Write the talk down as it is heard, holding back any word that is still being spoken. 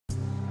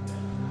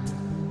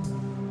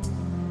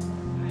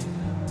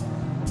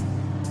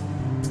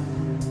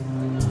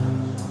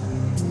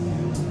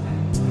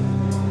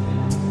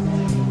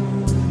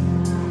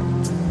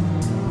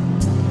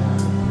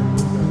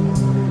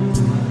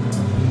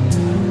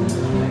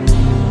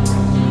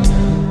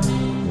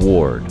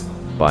Ward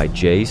by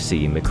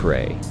J.C.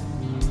 McCrae.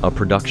 A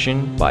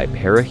production by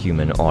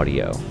Parahuman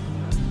Audio.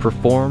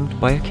 Performed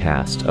by a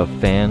cast of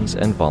fans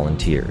and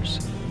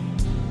volunteers.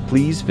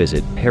 Please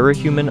visit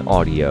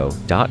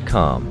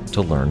parahumanaudio.com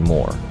to learn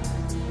more.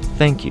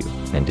 Thank you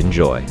and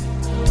enjoy.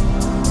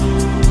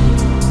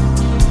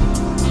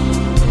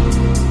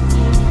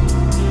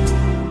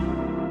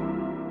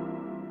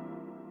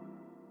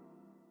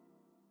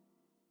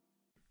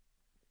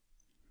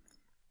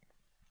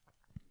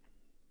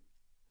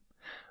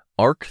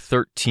 Arc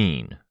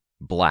 13,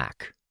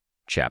 Black,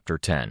 Chapter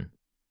 10.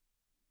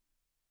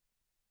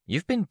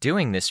 "You've been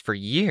doing this for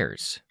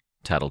years,"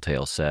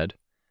 Tattletale said.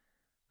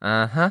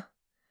 "Uh-huh.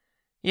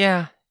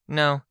 Yeah,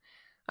 no,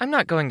 I'm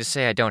not going to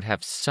say I don't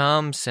have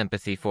some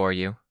sympathy for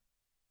you."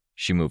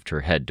 She moved her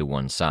head to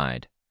one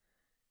side.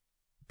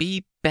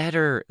 "Be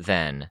better,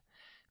 then.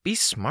 Be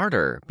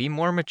smarter, be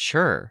more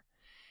mature.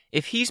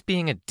 If he's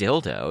being a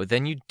dildo,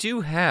 then you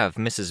do have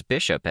Mrs.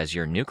 Bishop as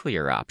your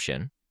nuclear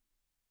option."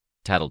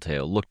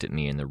 Tattletale looked at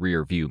me in the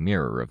rear-view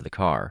mirror of the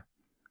car.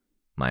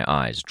 My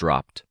eyes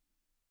dropped.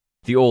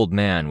 The old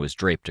man was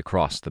draped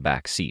across the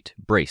back seat,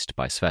 braced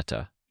by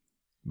Sveta.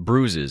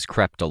 Bruises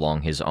crept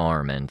along his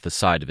arm and the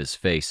side of his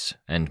face,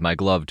 and my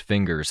gloved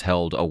fingers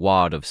held a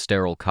wad of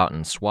sterile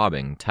cotton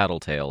swabbing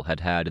Tattletale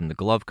had had in the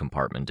glove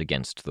compartment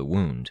against the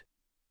wound.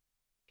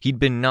 He'd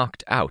been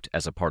knocked out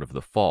as a part of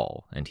the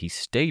fall, and he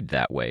stayed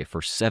that way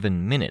for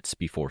 7 minutes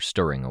before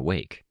stirring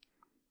awake.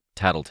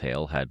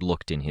 Tattletale had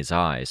looked in his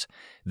eyes,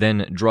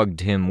 then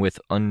drugged him with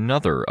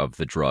another of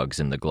the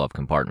drugs in the glove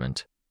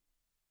compartment.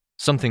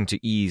 Something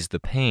to ease the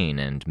pain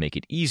and make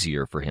it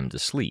easier for him to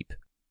sleep.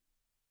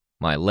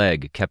 My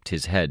leg kept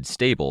his head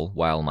stable,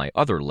 while my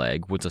other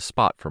leg was a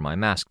spot for my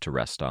mask to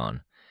rest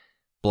on.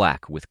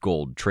 Black with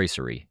gold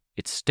tracery,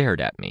 it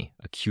stared at me,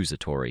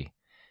 accusatory.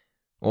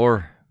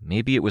 Or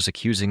maybe it was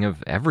accusing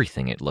of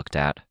everything it looked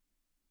at.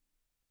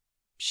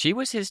 "She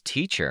was his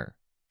teacher,"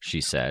 she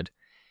said.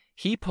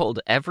 "He pulled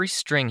every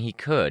string he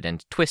could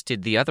and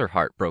twisted the other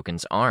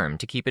heartbroken's arm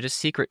to keep it a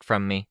secret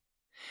from me.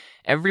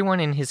 Everyone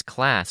in his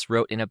class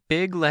wrote in a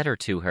big letter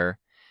to her,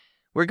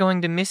 'We're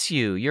going to miss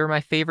you, you're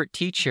my favorite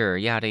teacher,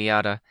 yada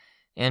yada,'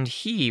 and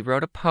he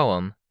wrote a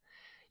poem.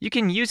 You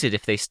can use it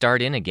if they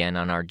start in again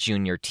on our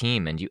junior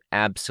team and you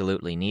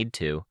absolutely need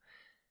to.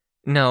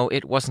 No,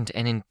 it wasn't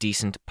an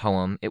indecent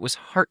poem, it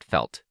was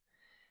heartfelt.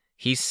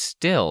 He's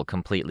still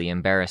completely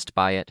embarrassed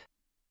by it."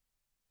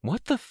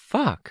 "What the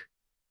fuck?"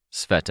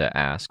 Sveta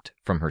asked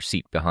from her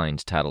seat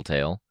behind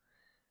Tattletale.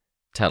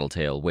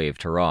 Tattletale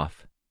waved her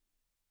off.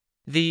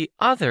 "The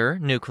other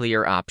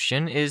nuclear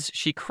option is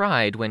she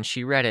cried when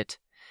she read it.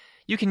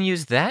 You can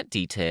use that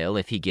detail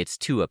if he gets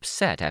too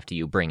upset after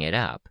you bring it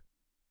up."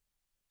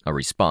 A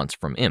response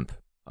from Imp,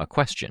 a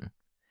question.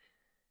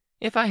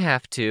 "If I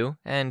have to,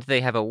 and they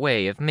have a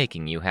way of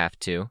making you have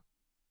to."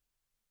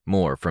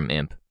 More from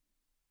Imp.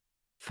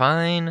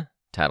 "Fine,"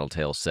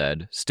 Tattletale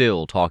said,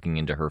 still talking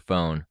into her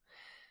phone.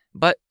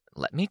 "But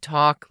let me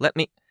talk,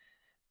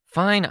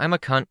 Fine, I'm a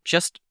cunt,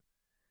 just—"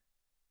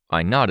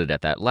 I nodded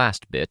at that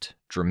last bit,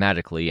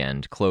 dramatically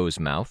and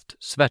close-mouthed,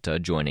 Sveta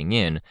joining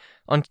in,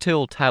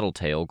 until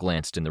Tattletale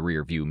glanced in the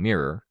rear-view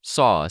mirror,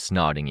 saw us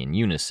nodding in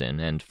unison,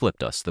 and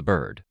flipped us the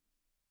bird.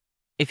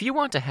 "If you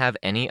want to have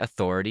any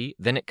authority,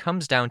 then it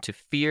comes down to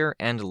fear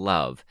and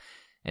love.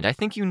 And I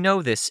think you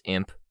know this,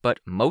 Imp, but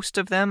most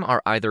of them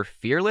are either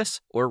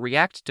fearless or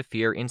react to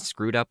fear in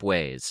screwed-up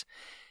ways.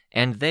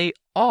 And they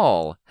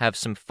all have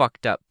some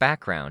fucked-up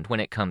background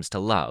when it comes to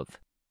love.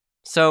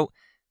 So,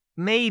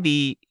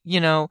 maybe,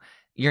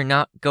 you're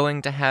not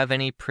going to have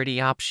any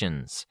pretty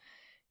options.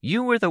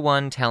 You were the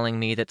one telling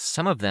me that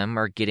some of them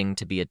are getting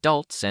to be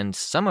adults and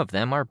some of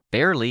them are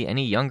barely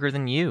any younger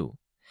than you.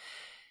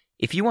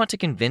 If you want to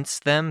convince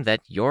them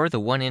that you're the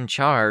one in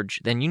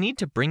charge, then you need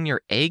to bring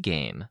your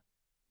A-game."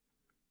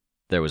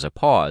 There was a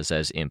pause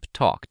as Imp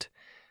talked.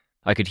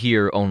 I could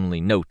hear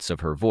only notes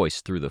of her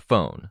voice through the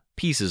phone,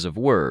 pieces of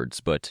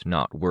words, but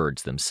not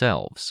words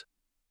themselves.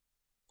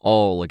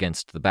 All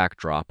against the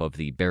backdrop of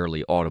the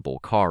barely audible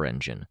car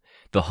engine,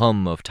 the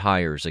hum of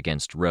tires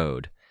against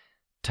road.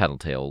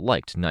 Tattletale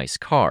liked nice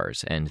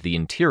cars, and the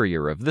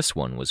interior of this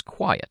one was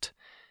quiet.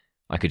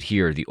 I could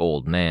hear the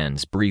old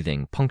man's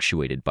breathing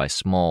punctuated by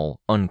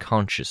small,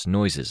 unconscious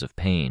noises of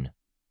pain.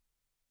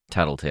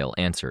 Tattletale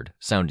answered,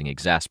 sounding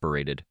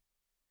exasperated.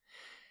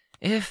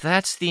 "If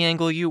that's the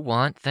angle you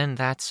want, then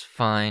that's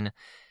fine.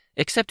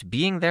 Except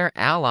being their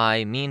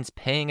ally means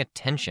paying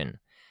attention.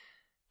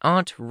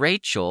 Aunt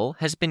Rachel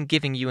has been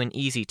giving you an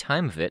easy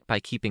time of it by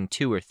keeping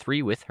 2 or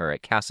 3 with her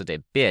at Casa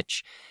de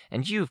Bitch,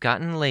 and you've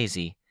gotten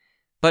lazy.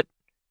 But,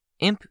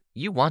 Imp,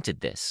 you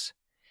wanted this.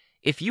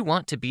 If you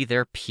want to be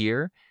their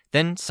peer,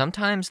 then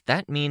sometimes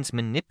that means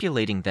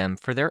manipulating them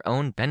for their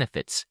own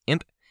benefits.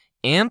 Imp!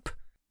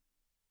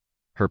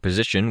 Her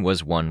position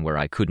was one where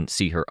I couldn't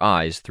see her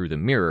eyes through the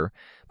mirror,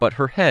 but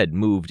her head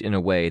moved in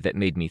a way that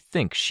made me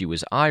think she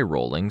was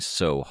eye-rolling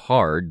so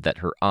hard that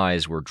her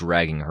eyes were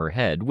dragging her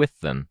head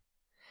with them.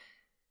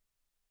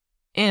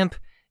 Imp,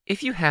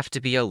 if you have to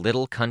be a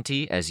little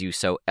cunty, as you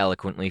so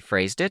eloquently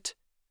phrased it,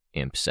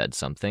 Imp said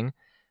something.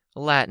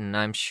 Latin,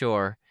 I'm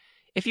sure.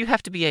 If you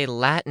have to be a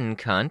Latin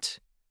cunt,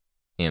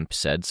 Imp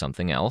said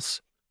something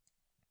else.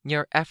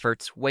 Your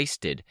effort's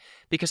wasted,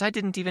 because I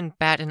didn't even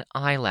bat an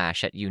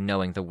eyelash at you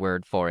knowing the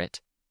word for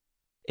it.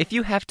 If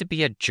you have to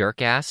be a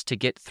jerk-ass to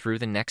get through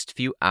the next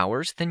few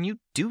hours, then you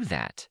do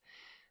that.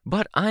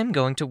 But I'm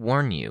going to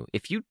warn you,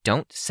 if you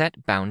don't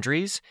set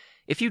boundaries,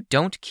 if you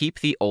don't keep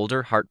the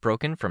older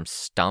heartbroken from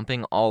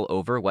stomping all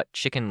over what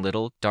Chicken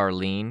Little,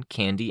 Darlene,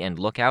 Candy, and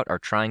Lookout are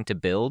trying to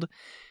build,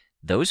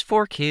 those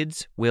 4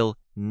 kids will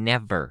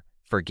never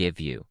forgive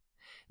you.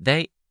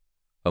 They...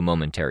 A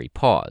momentary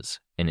pause,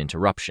 an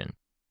interruption.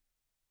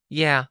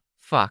 Yeah,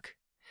 fuck.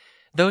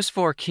 Those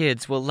 4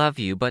 kids will love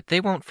you, but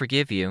they won't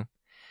forgive you.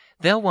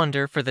 They'll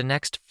wonder for the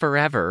next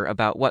forever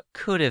about what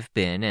could have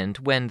been, and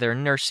when they're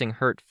nursing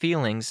hurt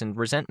feelings and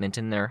resentment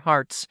in their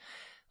hearts,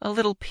 a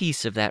little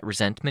piece of that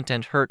resentment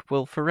and hurt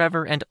will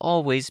forever and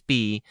always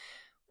be,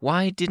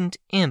 why didn't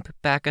Imp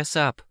back us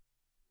up?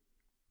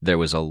 There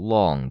was a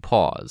long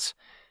pause.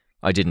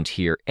 I didn't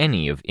hear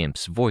any of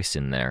Imp's voice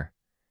in there.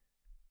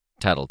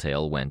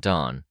 Tattletale went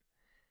on.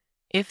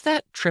 If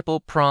that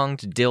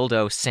triple-pronged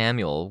dildo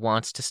Samuel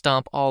wants to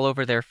stomp all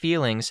over their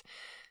feelings,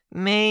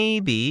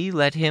 maybe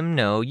let him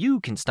know you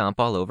can stomp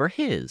all over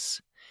his.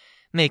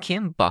 Make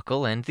him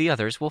buckle and the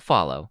others will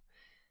follow.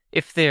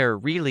 If they're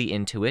really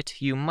into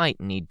it, you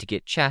might need to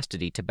get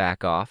Chastity to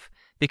back off,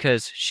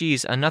 because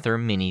she's another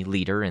mini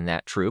leader in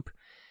that troop.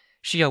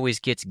 She always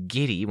gets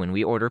giddy when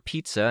we order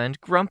pizza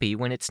and grumpy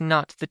when it's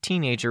not the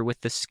teenager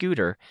with the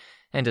scooter,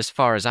 and as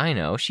far as I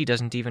know, she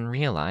doesn't even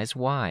realize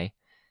why.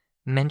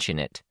 Mention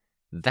it.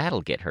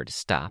 That'll get her to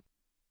stop.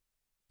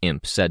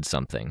 Imp said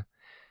something.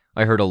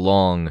 I heard a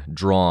long,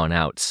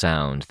 drawn-out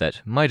sound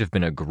that might have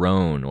been a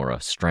groan or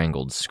a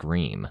strangled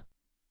scream.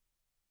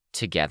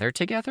 Together?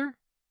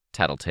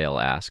 Tattletale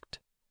asked.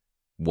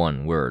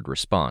 One-word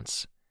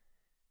response.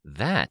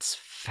 That's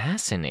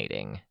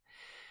fascinating.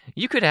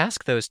 You could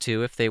ask those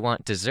 2 if they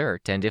want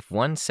dessert, and if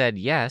one said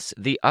yes,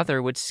 the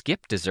other would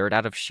skip dessert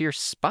out of sheer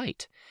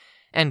spite.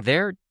 And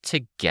they're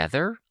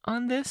together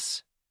on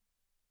this?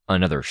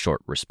 Another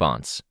short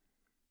response.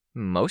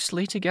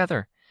 Mostly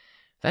together.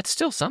 That's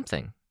still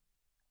something.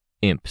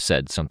 Imp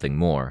said something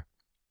more.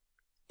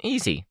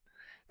 Easy.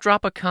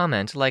 Drop a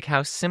comment like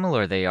how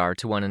similar they are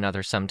to one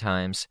another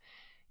sometimes.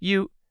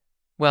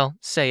 Well,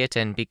 say it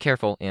and be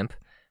careful, Imp,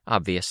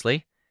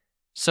 obviously.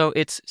 So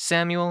it's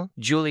Samuel,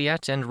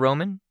 Juliet, and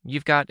Roman?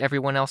 You've got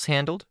everyone else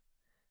handled?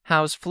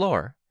 How's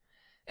Flor?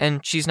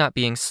 And she's not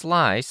being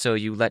sly, so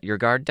you let your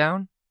guard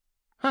down?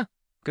 Huh,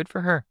 good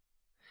for her.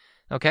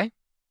 Okay.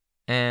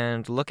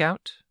 And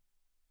Lookout?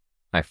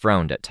 I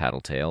frowned at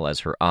Tattletale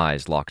as her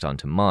eyes locked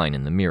onto mine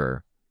in the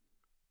mirror.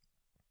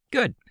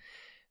 Good.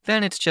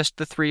 Then it's just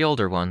the 3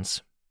 older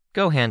ones.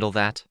 Go handle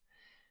that.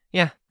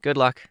 Yeah, good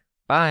luck.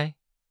 Bye,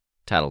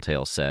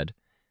 Tattletale said.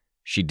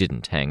 She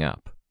didn't hang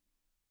up.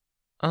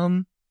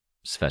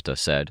 Sveta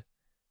said.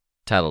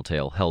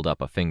 Tattletale held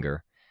up a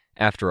finger.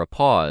 After a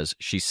pause,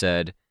 she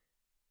said,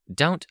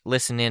 Don't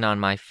listen in on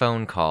my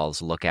phone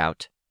calls,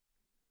 Lookout.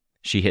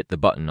 She hit the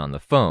button on the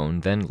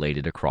phone, then laid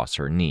it across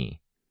her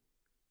knee.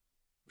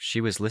 She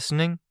was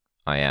listening?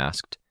 I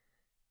asked.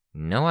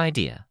 No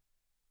idea.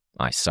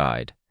 I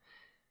sighed.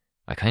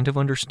 I kind of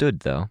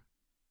understood, though.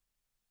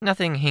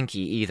 Nothing hinky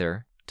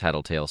either,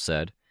 Tattletale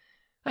said.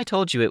 I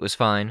told you it was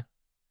fine.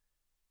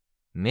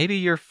 Maybe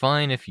you're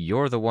fine if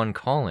you're the one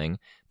calling,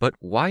 but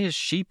why is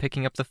she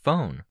picking up the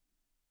phone?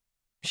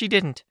 She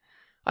didn't.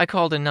 I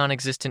called a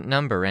non-existent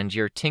number and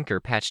your tinker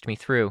patched me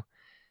through.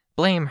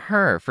 Blame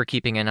her for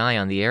keeping an eye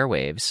on the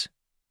airwaves.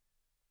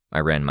 I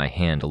ran my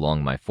hand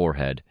along my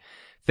forehead,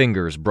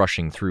 fingers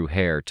brushing through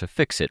hair to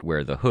fix it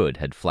where the hood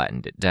had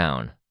flattened it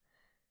down.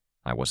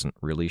 I wasn't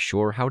really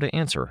sure how to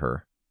answer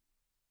her.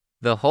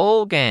 The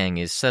whole gang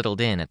is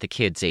settled in at the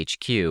kids'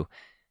 HQ,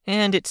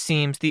 and it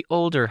seems the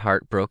older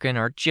heartbroken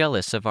are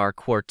jealous of our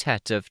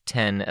quartet of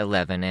 10,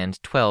 11,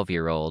 and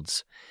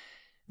 12-year-olds.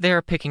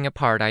 They're picking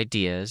apart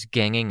ideas,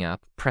 ganging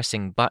up,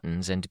 pressing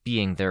buttons, and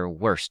being their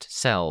worst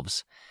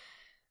selves.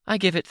 I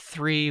give it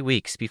 3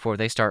 weeks before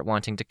they start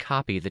wanting to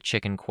copy the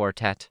chicken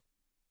quartet.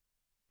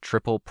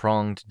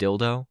 Triple-pronged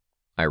dildo?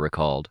 I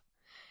recalled.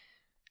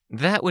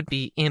 That would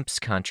be Imp's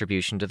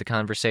contribution to the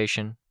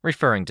conversation,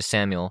 referring to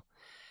Samuel.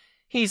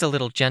 He's a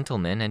little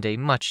gentleman and a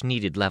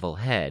much-needed level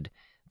head,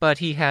 but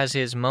he has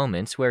his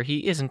moments where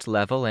he isn't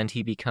level and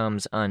he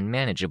becomes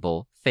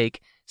unmanageable,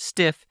 fake,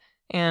 stiff,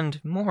 and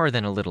more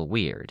than a little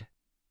weird.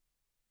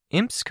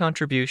 Imp's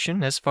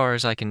contribution, as far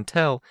as I can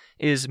tell,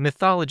 is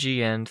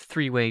mythology and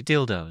 3-way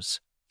dildos,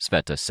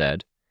 Sveta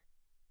said.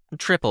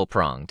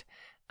 Triple-pronged.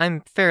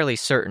 I'm fairly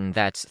certain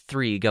that's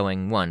 3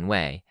 going one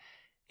way.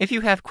 If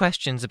you have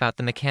questions about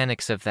the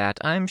mechanics of that,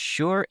 I'm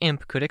sure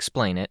Imp could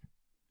explain it.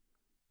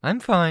 I'm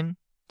fine,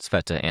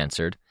 Sveta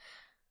answered.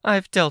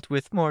 I've dealt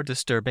with more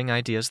disturbing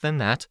ideas than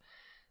that,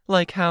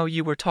 like how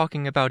you were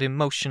talking about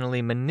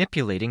emotionally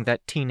manipulating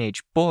that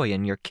teenage boy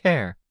in your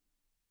care.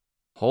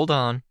 Hold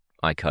on,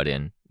 I cut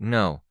in.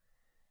 No.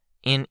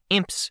 In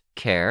Imp's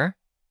care,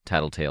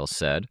 Tattletale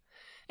said,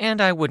 And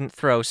I wouldn't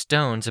throw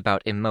stones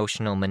about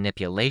emotional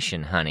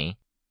manipulation, honey.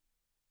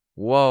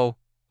 Whoa,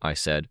 I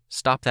said.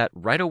 Stop that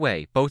right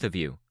away, both of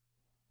you.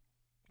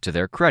 To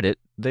their credit,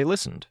 they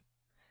listened.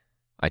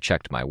 I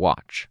checked my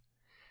watch.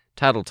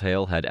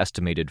 Tattletale had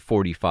estimated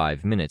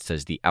 45 minutes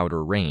as the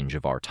outer range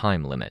of our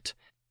time limit,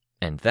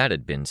 and that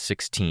had been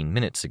 16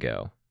 minutes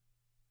ago.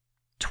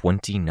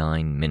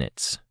 29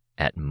 minutes,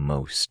 at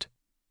most.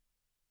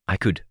 I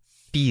could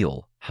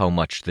feel how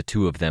much the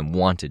two of them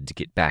wanted to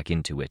get back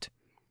into it.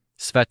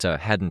 Sveta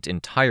hadn't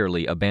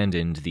entirely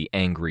abandoned the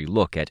angry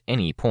look at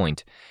any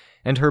point,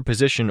 and her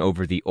position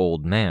over the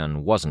old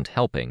man wasn't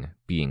helping,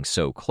 being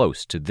so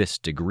close to this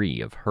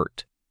degree of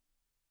hurt.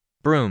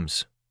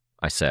 "Brooms,"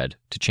 I said,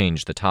 to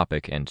change the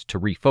topic and to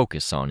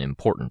refocus on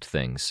important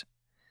things.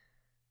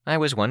 "I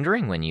was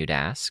wondering when you'd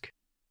ask."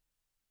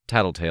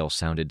 Tattletale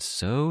sounded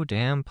so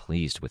damn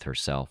pleased with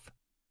herself.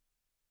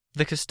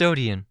 "The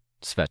custodian,"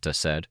 Sveta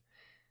said.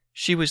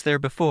 "She was there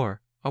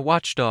before, a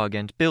watchdog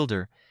and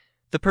builder,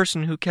 the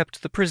person who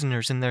kept the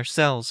prisoners in their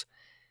cells.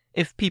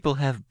 If people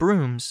have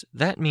brooms,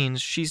 that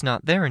means she's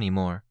not there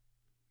anymore."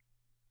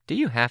 "Do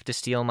you have to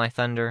steal my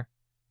thunder?"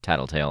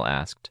 Tattletale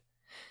asked.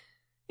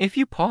 "If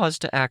you pause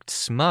to act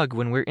smug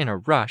when we're in a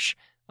rush,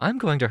 I'm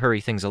going to hurry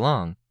things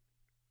along."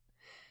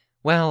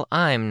 "Well,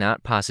 I'm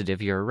not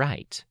positive you're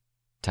right,"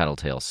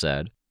 Tattletale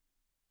said.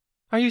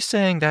 "Are you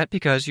saying that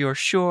because you're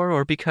sure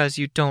or because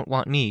you don't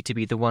want me to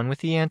be the one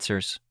with the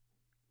answers?"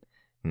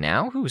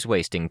 "Now who's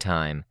wasting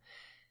time?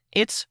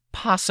 It's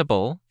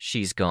possible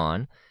she's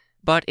gone,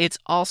 but it's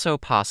also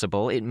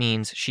possible it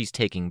means she's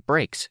taking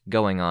breaks,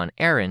 going on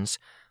errands,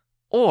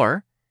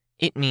 or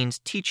it means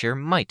teacher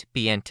might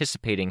be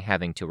anticipating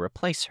having to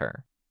replace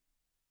her."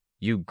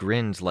 "You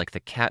grinned like the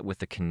cat with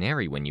the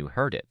canary when you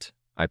heard it,"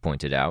 I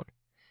pointed out.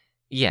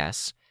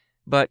 "Yes,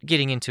 but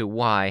getting into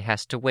why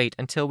has to wait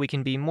until we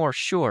can be more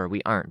sure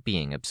we aren't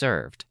being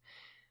observed.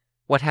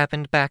 What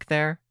happened back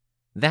there?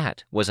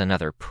 That was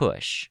another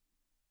push."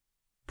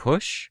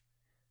 "Push?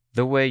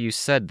 The way you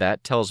said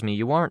that tells me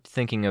you aren't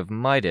thinking of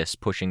Midas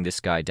pushing this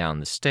guy down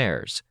the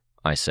stairs,"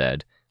 I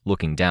said,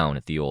 looking down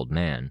at the old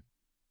man.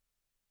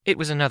 "It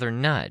was another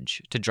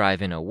nudge, to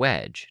drive in a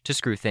wedge, to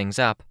screw things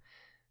up.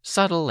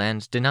 Subtle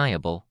and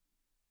deniable."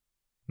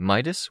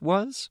 "Midas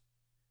was?"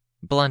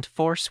 "Blunt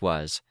Force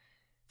was.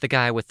 The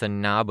guy with the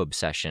knob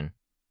obsession."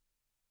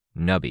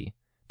 Nubby,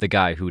 the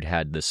guy who'd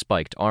had the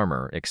spiked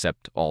armor,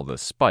 except all the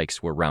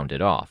spikes were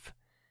rounded off.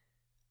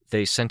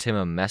 "They sent him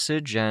a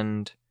message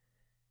and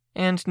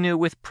knew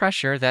with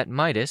pressure that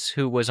Midas,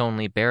 who was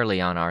only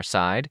barely on our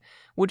side,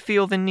 would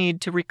feel the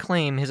need to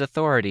reclaim his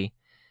authority.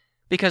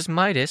 Because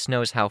Midas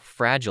knows how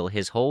fragile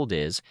his hold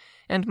is,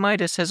 and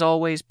Midas has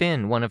always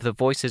been one of the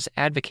voices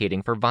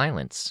advocating for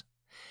violence.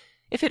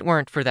 If it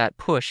weren't for that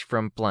push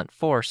from Blunt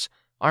Force,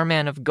 our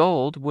man of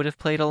gold would have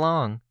played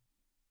along."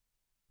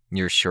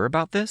 "You're sure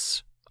about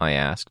this?" I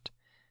asked.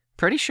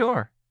 "Pretty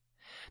sure.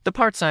 The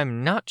parts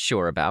I'm not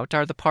sure about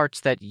are the parts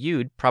that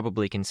you'd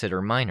probably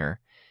consider minor.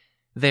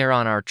 They're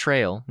on our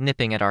trail,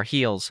 nipping at our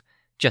heels,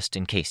 just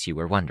in case you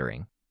were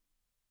wondering."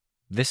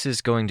 "This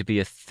is going to be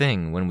a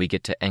thing when we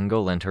get to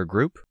Engel and her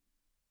group?"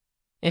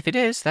 "If it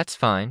is, that's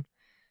fine.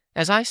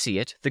 As I see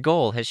it, the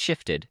goal has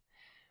shifted.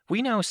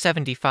 We know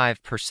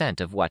 75%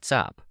 of what's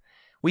up.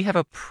 We have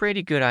a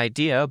pretty good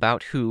idea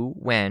about who,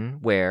 when,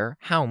 where,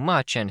 how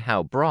much, and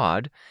how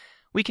broad.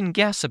 We can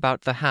guess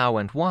about the how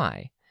and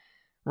why.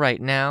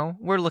 Right now,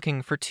 we're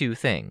looking for two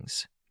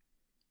things."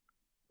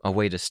 "A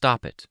way to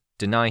stop it.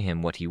 Deny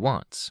him what he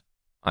wants,"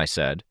 I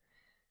said.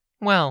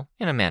 "Well,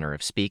 in a manner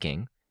of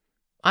speaking.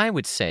 I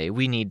would say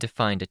we need to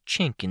find a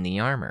chink in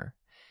the armor.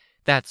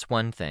 That's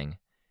one thing.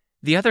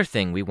 The other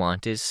thing we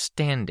want is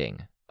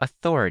standing,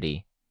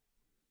 authority."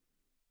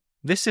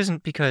 "This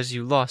isn't because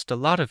you lost a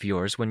lot of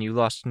yours when you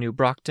lost New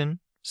Brockton?"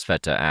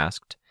 Sveta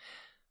asked.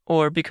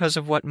 "Or because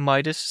of what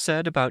Midas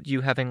said about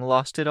you having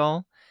lost it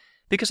all?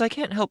 Because I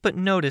can't help but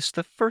notice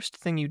the first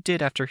thing you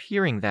did after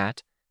hearing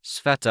that—"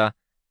 "Sveta,"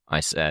 I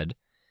said,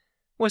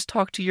 "was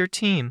talk to your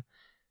team.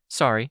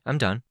 Sorry, I'm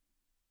done."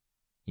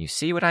 "You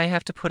see what I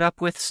have to put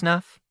up with,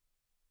 Snuff?"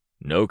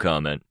 "No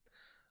comment.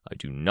 I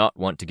do not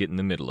want to get in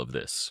the middle of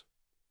this."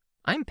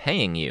 "I'm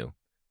paying you."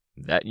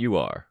 "That you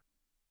are."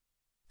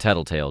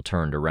 Tattletale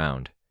turned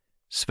around.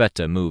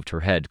 Sveta moved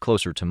her head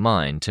closer to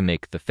mine to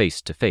make the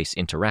face-to-face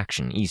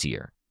interaction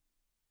easier.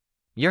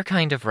 "You're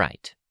kind of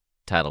right,"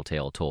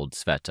 Tattletale told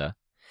Sveta.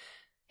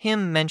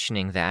 "Him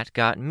mentioning that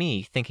got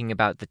me thinking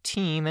about the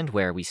team and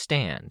where we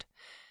stand.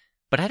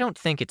 But I don't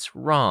think it's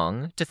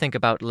wrong to think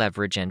about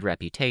leverage and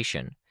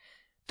reputation.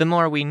 The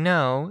more we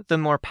know, the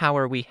more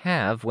power we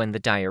have when the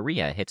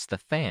diarrhea hits the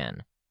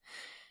fan.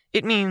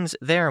 It means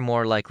they're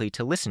more likely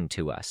to listen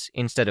to us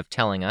instead of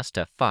telling us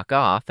to fuck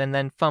off and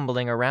then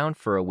fumbling around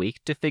for a week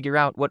to figure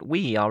out what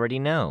we already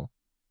know."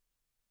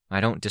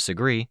 "I don't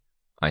disagree,"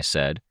 I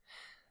said.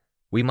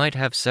 "We might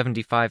have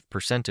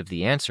 75% of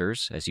the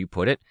answers, as you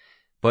put it,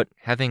 but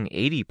having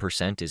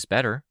 80% is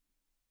better."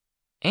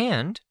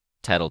 "And,"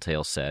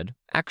 Tattletale said,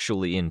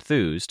 actually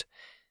enthused,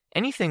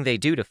 "anything they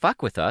do to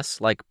fuck with us,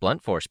 like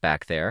Blunt Force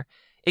back there,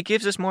 It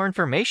gives us more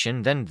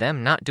information than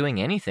them not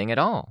doing anything at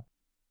all.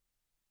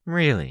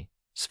 Really?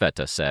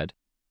 Sveta said.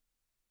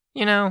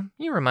 You know,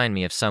 you remind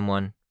me of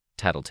someone,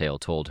 Tattletale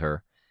told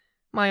her.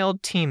 My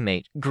old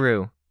teammate,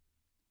 Gru.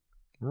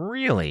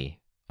 Really?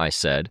 I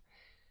said.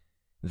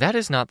 That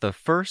is not the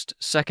first,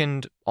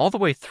 second, all the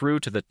way through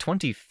to the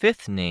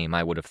 25th name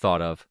I would have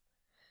thought of.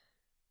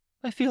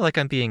 I feel like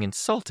I'm being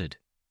insulted,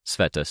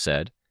 Sveta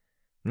said.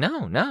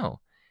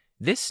 No.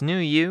 This new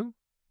you,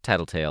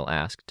 Tattletale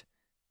asked,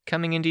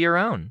 coming into your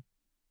own.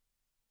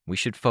 We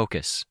should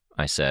focus,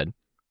 I said.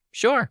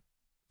 Sure,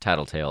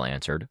 Tattletale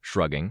answered,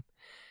 shrugging.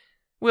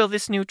 Will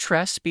this new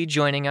Tress be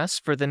joining us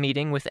for the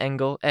meeting with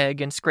Engel,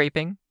 Egg, and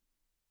Scraping?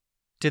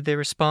 Did they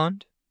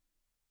respond?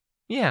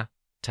 Yeah,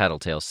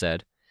 Tattletale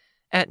said.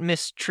 At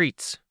Miss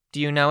Treat's. Do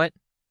you know it?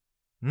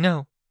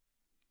 No.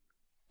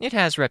 It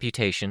has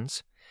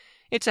reputations.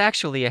 It's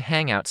actually a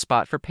hangout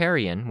spot for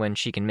Parian when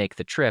she can make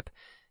the trip,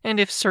 and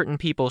if certain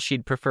people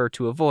she'd prefer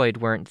to avoid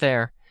weren't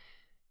there.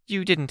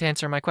 You didn't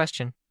answer my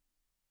question.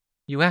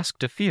 You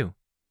asked a few.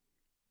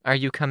 Are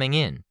you coming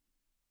in?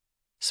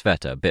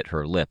 Sveta bit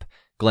her lip,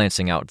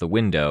 glancing out the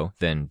window,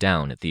 then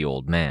down at the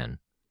old man.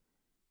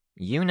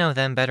 You know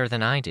them better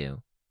than I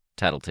do,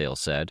 Tattletale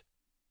said.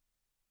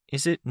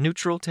 Is it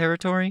neutral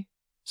territory?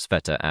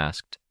 Sveta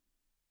asked.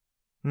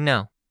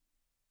 No.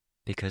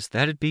 Because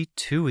that'd be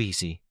too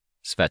easy,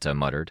 Sveta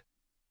muttered.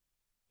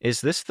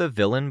 Is this the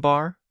villain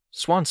bar?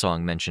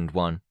 Swansong mentioned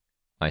one,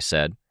 I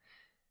said.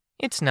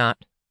 It's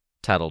not,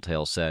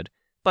 Tattletale said,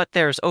 but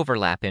there's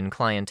overlap in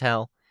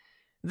clientele.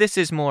 This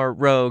is more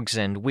rogues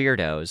and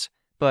weirdos,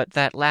 but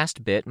that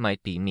last bit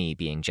might be me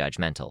being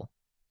judgmental.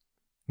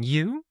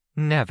 You?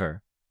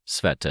 Never,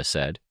 Sveta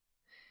said.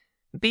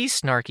 Be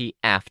snarky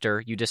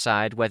after you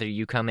decide whether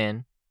you come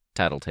in,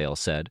 Tattletale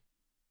said.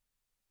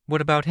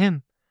 What about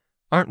him?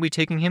 Aren't we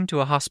taking him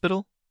to a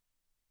hospital?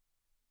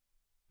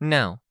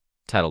 No,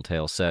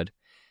 Tattletale said.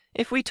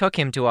 If we took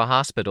him to a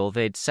hospital,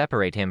 they'd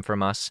separate him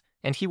from us,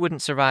 and he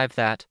wouldn't survive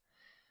that.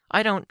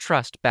 I don't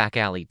trust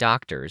back-alley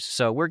doctors,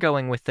 so we're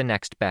going with the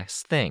next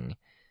best thing.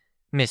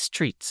 Miss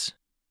Treats.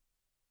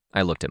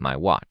 I looked at my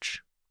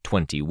watch.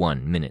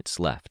 21 minutes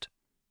left.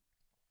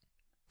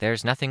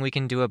 There's nothing we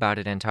can do about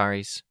it,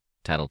 Antares,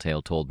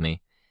 Tattletale told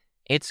me.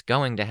 It's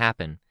going to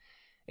happen.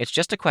 It's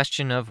just a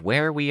question of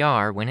where we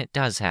are when it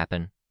does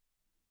happen.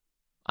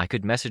 I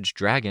could message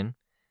Dragon.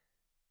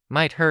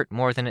 Might hurt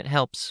more than it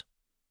helps.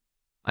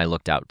 I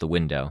looked out the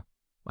window.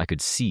 I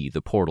could see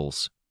the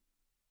portals.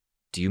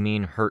 Do you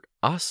mean hurt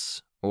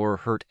us, or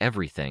hurt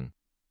everything?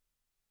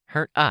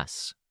 Hurt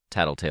us,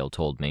 Tattletale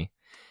told me.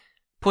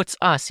 Puts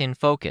us in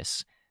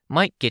focus.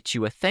 Might get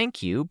you a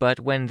thank you, but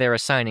when they're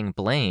assigning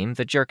blame,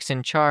 the jerks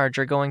in charge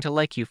are going to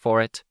like you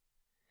for it.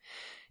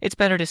 It's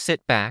better to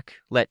sit back,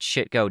 let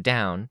shit go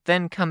down,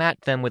 then come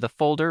at them with a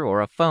folder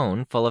or a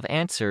phone full of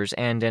answers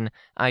and an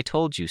I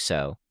told you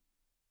so.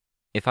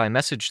 If I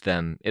message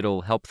them,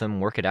 it'll help them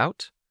work it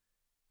out?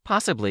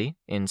 Possibly,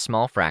 in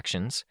small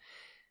fractions.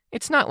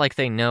 It's not like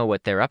they know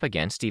what they're up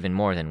against even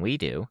more than we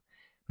do.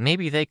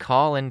 Maybe they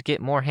call and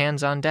get more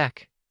hands on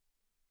deck.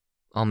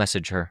 I'll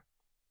message her.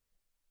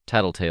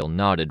 Tattletale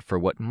nodded for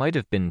what might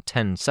have been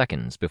 10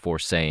 seconds before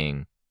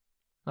saying,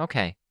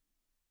 Okay.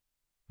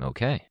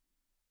 Okay.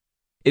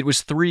 It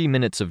was 3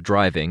 minutes of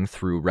driving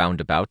through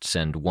roundabouts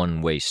and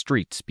one-way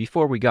streets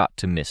before we got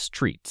to Miss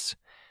Treats,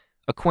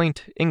 a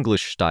quaint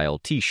English-style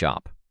tea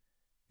shop.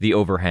 The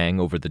overhang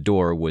over the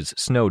door was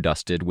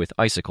snow-dusted with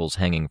icicles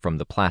hanging from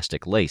the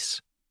plastic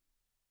lace.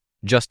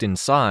 Just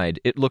inside,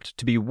 it looked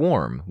to be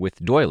warm,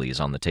 with doilies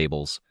on the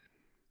tables.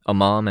 A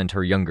mom and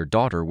her younger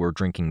daughter were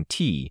drinking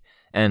tea,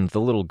 and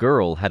the little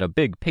girl had a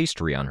big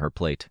pastry on her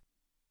plate.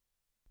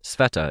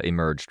 Sveta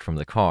emerged from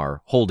the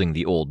car, holding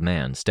the old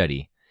man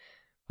steady.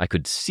 I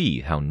could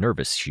see how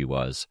nervous she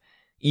was,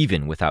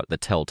 even without the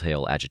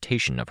telltale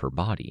agitation of her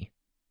body.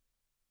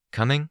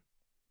 Coming?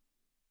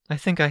 I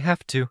think I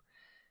have to.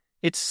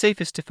 It's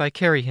safest if I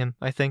carry him,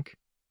 I think.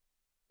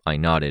 I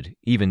nodded,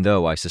 even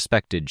though I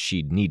suspected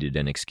she'd needed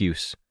an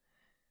excuse.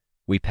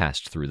 We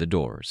passed through the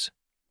doors.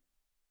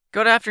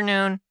 Good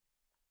afternoon.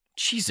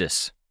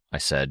 Jesus, I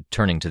said,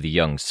 turning to the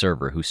young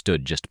server who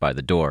stood just by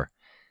the door.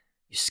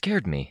 You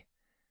scared me.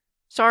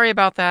 Sorry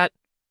about that,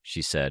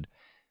 she said.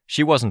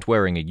 She wasn't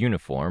wearing a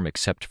uniform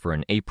except for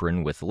an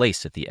apron with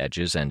lace at the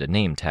edges and a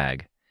name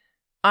tag.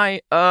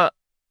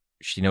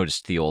 She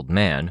noticed the old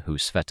man who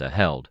Sveta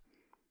held.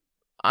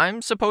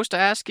 I'm supposed to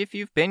ask if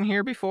you've been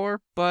here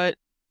before, but...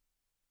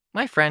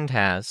 My friend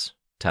has,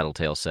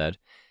 Tattletale said.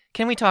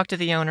 Can we talk to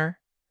the owner?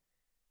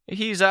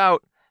 He's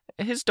out.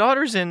 His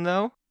daughter's in,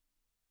 though.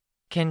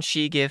 Can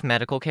she give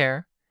medical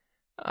care?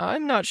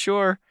 I'm not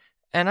sure,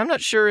 and I'm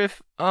not sure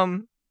if,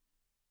 I'm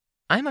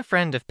a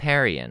friend of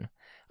Parian.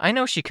 I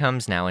know she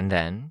comes now and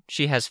then.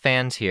 She has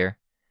fans here.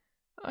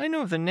 I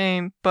know the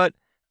name, but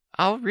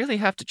I'll really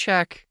have to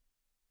check.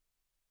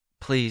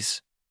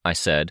 Please, I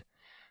said.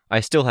 I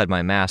still had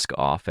my mask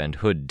off and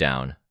hood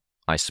down.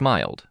 I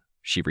smiled.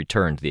 She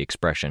returned the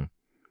expression.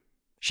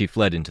 She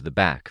fled into the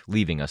back,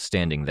 leaving us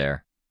standing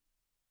there.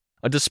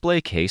 A display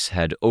case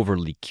had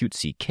overly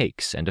cutesy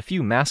cakes, and a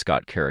few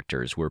mascot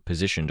characters were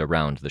positioned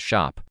around the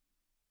shop.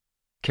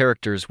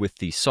 Characters with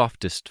the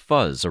softest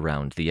fuzz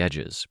around the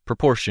edges,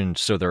 proportioned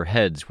so their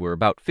heads were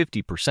about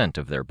 50%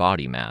 of their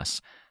body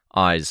mass,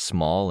 eyes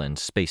small and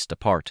spaced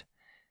apart.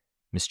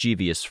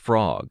 Mischievous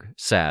frog,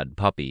 sad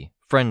puppy,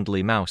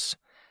 friendly mouse,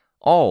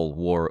 all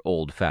wore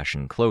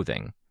old-fashioned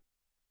clothing.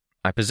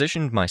 I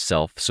positioned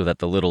myself so that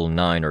the little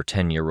 9 or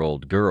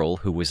 10-year-old girl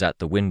who was at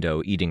the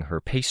window eating her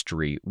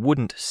pastry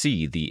wouldn't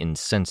see the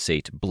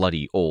insensate,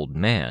 bloody old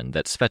man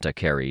that Sveta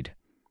carried.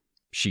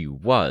 She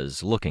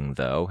was looking,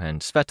 though,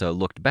 and Sveta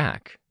looked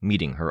back,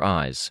 meeting her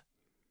eyes.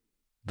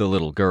 The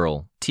little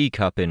girl,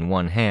 teacup in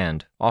one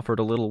hand, offered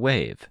a little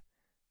wave.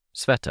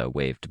 Sveta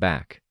waved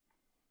back.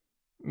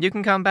 "You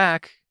can come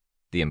back,"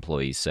 the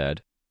employee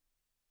said.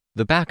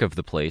 The back of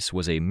the place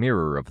was a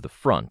mirror of the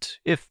front,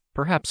 if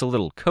perhaps a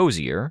little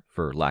cozier,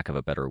 for lack of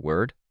a better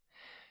word.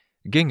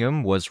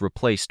 Gingham was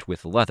replaced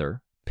with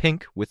leather,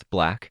 pink with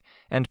black,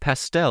 and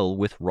pastel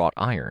with wrought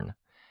iron.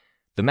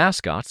 The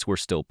mascots were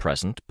still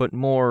present, but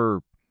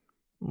more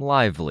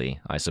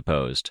lively, I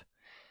supposed.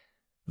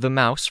 The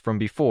mouse from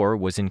before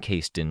was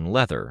encased in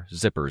leather,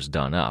 zippers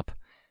done up.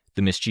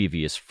 The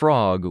mischievous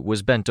frog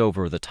was bent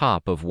over the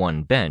top of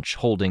one bench,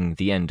 holding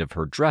the end of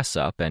her dress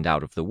up and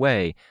out of the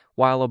way,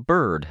 while a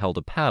bird held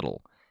a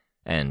paddle,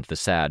 and the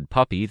sad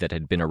puppy that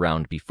had been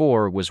around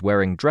before was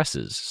wearing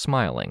dresses,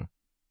 smiling.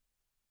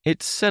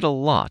 It said a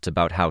lot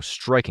about how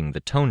striking the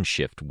tone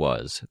shift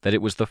was that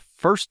it was the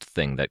first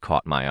thing that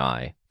caught my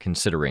eye,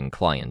 considering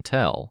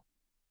clientele.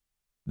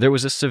 There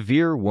was a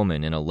severe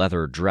woman in a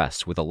leather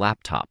dress with a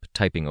laptop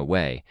typing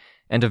away,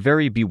 and a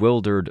very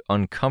bewildered,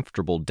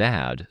 uncomfortable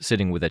dad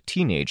sitting with a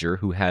teenager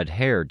who had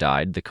hair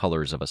dyed the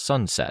colors of a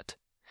sunset.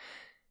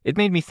 It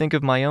made me think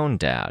of my own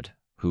dad,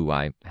 who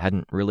I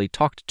hadn't really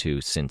talked to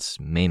since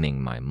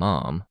maiming my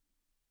mom.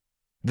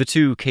 The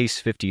 2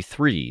 Case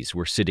 53s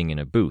were sitting in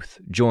a booth,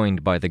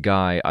 joined by the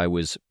guy I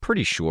was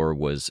pretty sure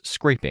was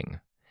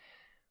scraping.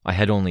 I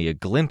had only a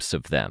glimpse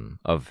of them,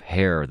 of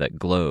hair that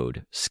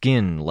glowed,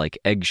 skin like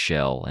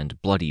eggshell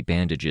and bloody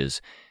bandages,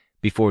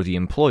 before the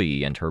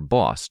employee and her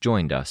boss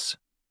joined us.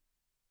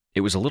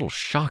 It was a little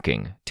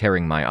shocking,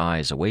 tearing my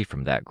eyes away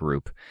from that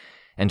group,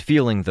 and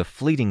feeling the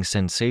fleeting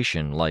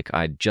sensation like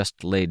I'd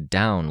just laid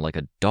down like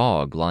a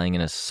dog lying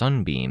in a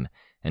sunbeam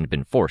and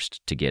been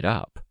forced to get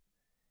up.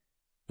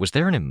 Was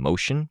there an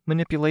emotion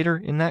manipulator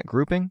in that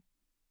grouping?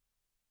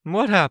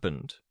 "What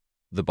happened?"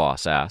 the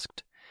boss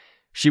asked.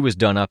 She was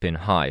done up in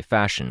high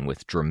fashion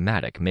with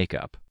dramatic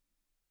makeup.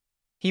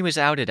 "He was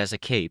outed as a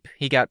cape.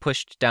 He got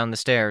pushed down the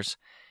stairs.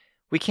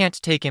 We can't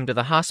take him to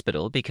the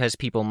hospital because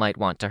people might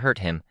want to hurt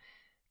him.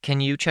 Can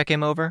you check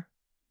him over?"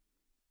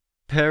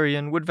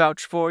 "Perian would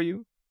vouch for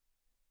you?"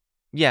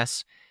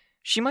 "Yes.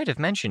 She might have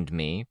mentioned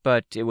me,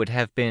 but it would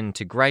have been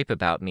to gripe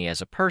about me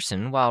as a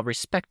person while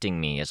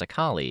respecting me as a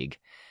colleague.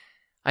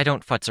 I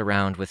don't futz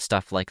around with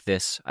stuff like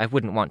this. I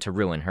wouldn't want to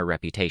ruin her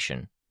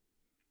reputation."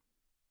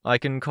 "I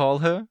can call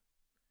her?"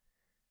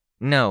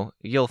 "No,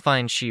 you'll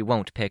find she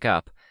won't pick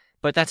up,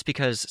 but that's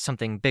because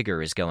something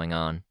bigger is going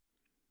on."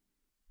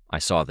 I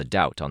saw the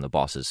doubt on the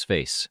boss's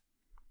face.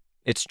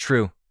 "It's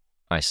true,"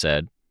 I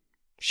said.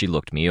 She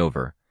looked me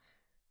over.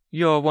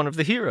 "You're one of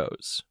the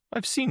heroes.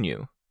 I've seen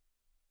you."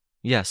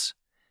 "Yes."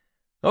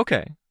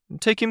 "Okay,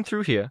 take him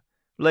through here.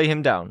 Lay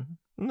him down.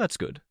 That's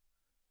good."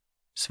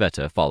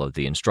 Sveta followed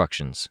the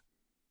instructions.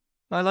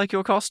 "I like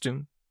your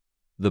costume,"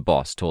 the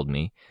boss told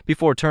me,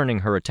 before turning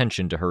her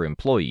attention to her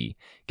employee,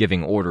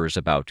 giving orders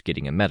about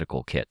getting a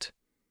medical kit.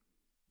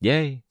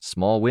 Yay,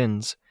 small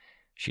wins.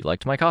 She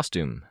liked my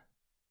costume.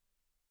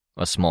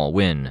 A small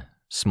win,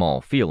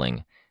 small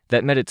feeling,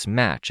 that met its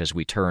match as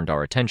we turned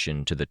our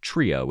attention to the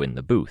trio in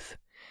the booth.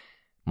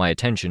 My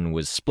attention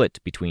was split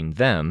between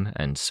them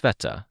and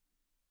Sveta.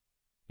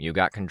 "You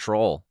got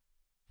control,"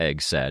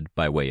 Egg said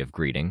by way of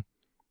greeting.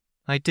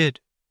 "I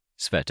did,"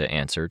 Sveta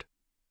answered.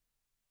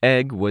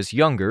 Egg was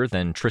younger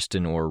than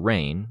Tristan or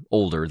Rain,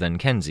 older than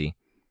Kenzie.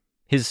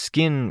 His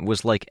skin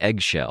was like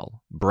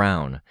eggshell,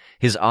 brown,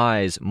 his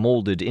eyes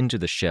molded into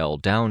the shell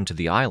down to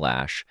the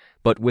eyelash,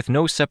 but with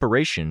no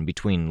separation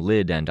between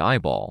lid and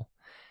eyeball.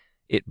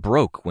 It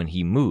broke when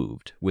he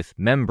moved, with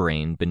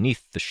membrane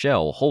beneath the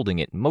shell holding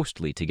it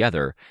mostly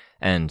together,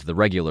 and the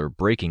regular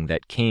breaking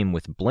that came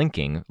with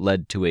blinking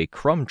led to a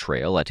crumb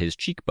trail at his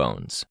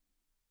cheekbones.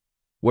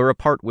 Where a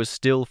part was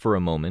still for a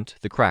moment,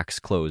 the cracks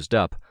closed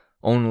up,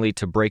 only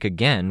to break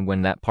again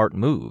when that part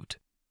moved.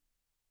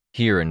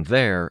 Here and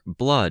there,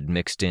 blood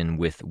mixed in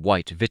with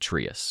white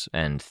vitreous,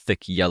 and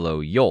thick yellow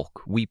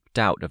yolk weeped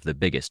out of the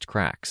biggest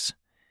cracks.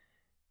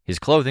 His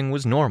clothing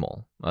was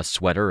normal, a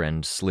sweater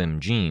and slim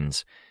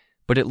jeans,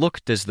 but it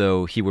looked as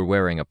though he were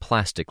wearing a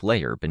plastic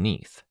layer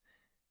beneath.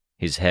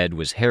 His head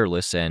was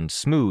hairless and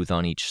smooth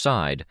on each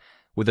side,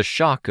 with a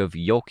shock of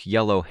yolk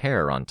yellow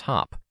hair on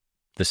top,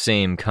 the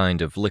same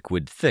kind of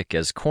liquid thick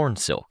as corn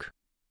silk.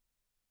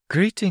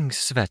 "Greetings,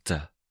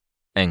 Sveta,"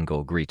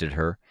 Engel greeted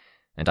her,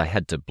 and I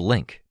had to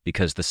blink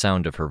because the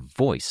sound of her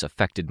voice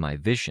affected my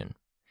vision.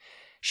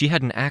 She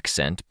had an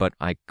accent, but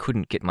I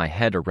couldn't get my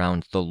head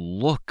around the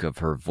look of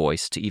her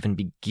voice to even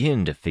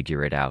begin to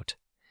figure it out.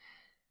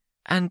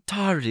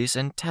 Antares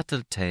and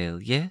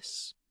Tattletale,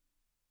 yes?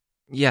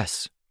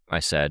 Yes, I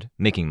said,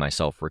 making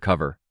myself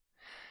recover.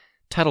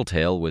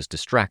 Tattletale was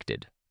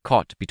distracted,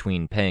 caught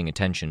between paying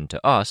attention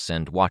to us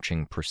and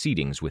watching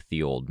proceedings with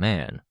the old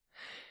man.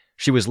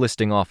 She was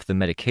listing off the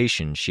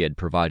medication she had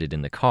provided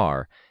in the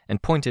car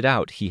and pointed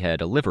out he had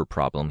a liver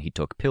problem he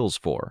took pills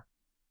for.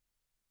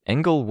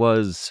 Engel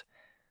was...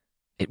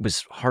 It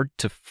was hard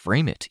to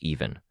frame it,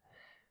 even.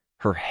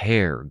 Her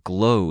hair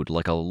glowed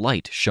like a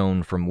light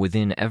shone from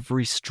within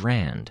every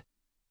strand,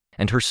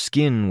 and her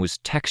skin was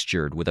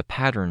textured with a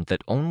pattern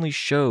that only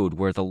showed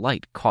where the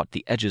light caught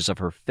the edges of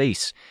her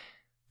face,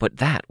 but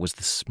that was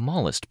the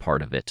smallest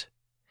part of it.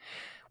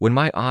 When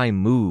my eye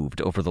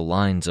moved over the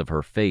lines of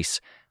her face,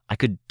 I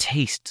could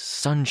taste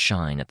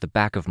sunshine at the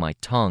back of my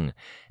tongue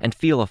and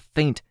feel a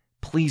faint,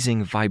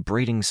 pleasing,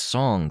 vibrating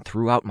song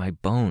throughout my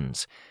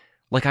bones,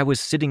 like I was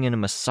sitting in a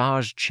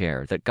massage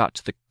chair that got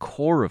to the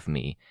core of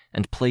me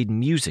and played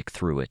music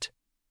through it.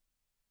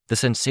 The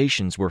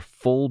sensations were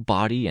full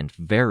body and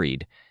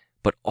varied,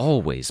 but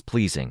always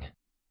pleasing.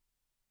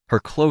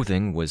 Her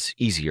clothing was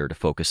easier to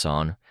focus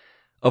on,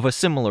 of a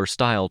similar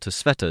style to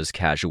Sveta's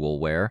casual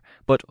wear,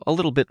 but a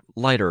little bit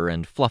lighter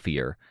and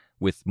fluffier,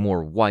 with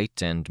more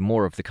white and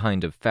more of the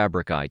kind of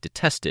fabric I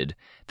detested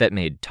that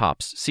made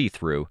tops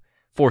see-through,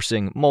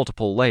 forcing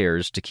multiple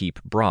layers to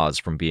keep bras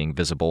from being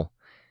visible.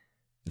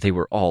 They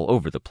were all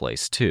over the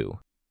place, too.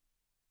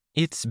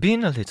 It's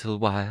been a little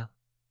while,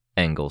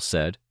 Engel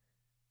said.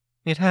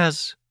 It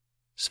has,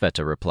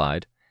 Sveta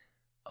replied.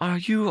 Are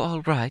you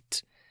all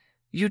right?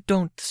 You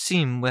don't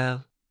seem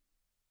well.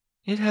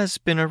 It has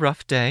been a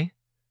rough day,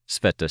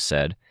 Sveta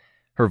said,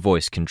 her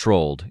voice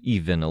controlled,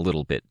 even a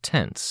little bit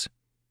tense.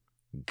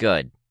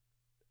 Good,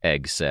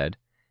 Egg said.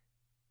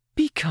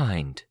 Be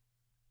kind,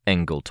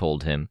 Engel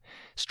told him,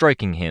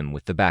 striking him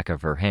with the back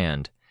of her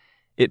hand.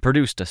 It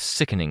produced a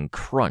sickening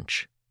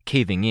crunch,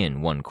 caving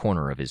in one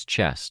corner of his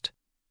chest.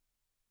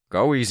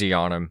 Go easy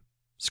on him,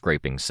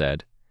 Scraping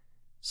said.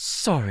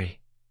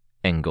 Sorry,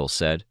 Engel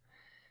said.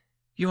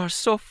 You are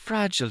so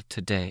fragile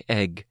today,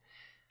 Egg.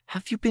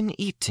 Have you been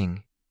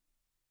eating?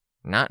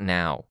 Not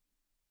now,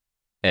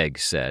 Egg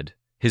said,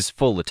 his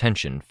full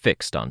attention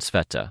fixed on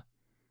Sveta.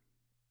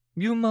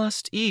 You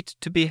must eat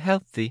to be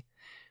healthy.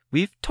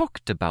 We've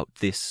talked about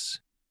this.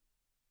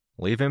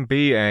 Leave him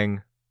be,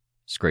 Aang,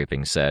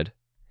 Scraping said.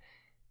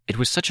 It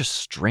was such a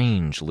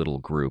strange little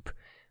group,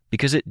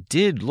 because it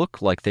did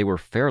look like they were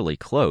fairly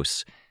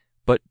close,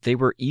 but they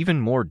were even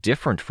more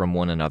different from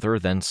one another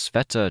than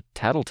Sveta,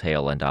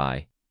 Tattletale, and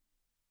I.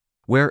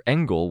 Where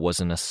Engel was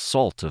an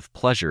assault of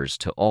pleasures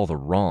to all the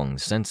wrong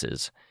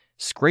senses,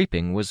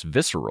 Scraping was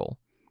visceral.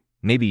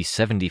 Maybe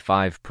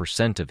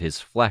 75% of his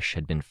flesh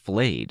had been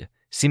flayed,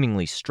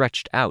 seemingly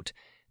stretched out,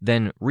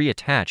 then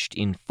reattached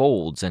in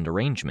folds and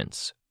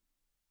arrangements.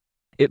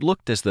 It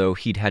looked as though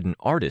he'd had an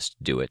artist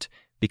do it,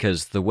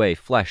 because the way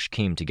flesh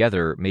came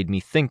together made me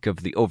think of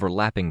the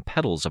overlapping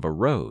petals of a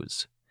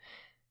rose.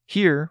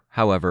 Here,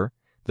 however,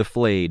 the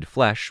flayed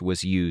flesh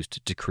was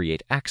used to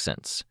create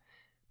accents,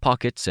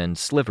 pockets and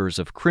slivers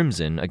of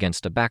crimson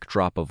against a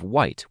backdrop of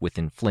white with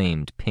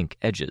inflamed pink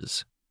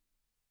edges.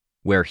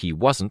 Where he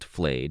wasn't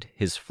flayed,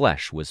 his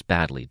flesh was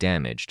badly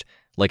damaged,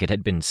 like it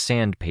had been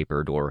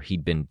sandpapered or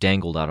he'd been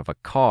dangled out of a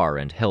car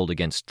and held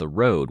against the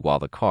road while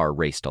the car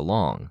raced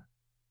along.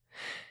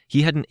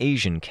 He had an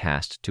Asian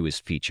cast to his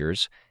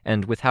features,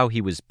 and with how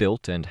he was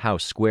built and how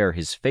square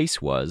his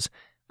face was,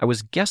 I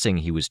was guessing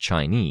he was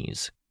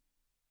Chinese.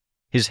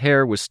 His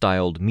hair was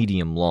styled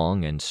medium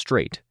long and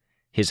straight.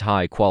 His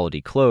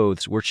high-quality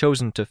clothes were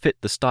chosen to fit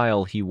the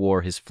style he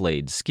wore his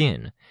flayed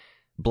skin,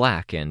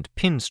 black and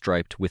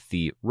pinstriped with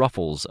the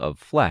ruffles of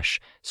flesh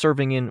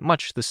serving in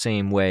much the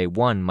same way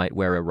one might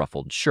wear a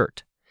ruffled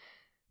shirt.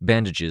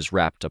 Bandages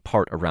wrapped a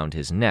part around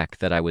his neck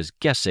that I was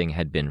guessing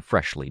had been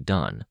freshly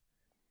done.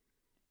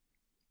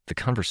 The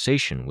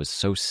conversation was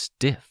so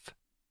stiff.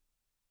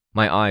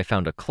 My eye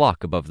found a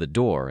clock above the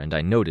door, and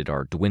I noted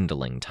our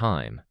dwindling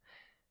time.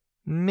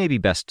 Maybe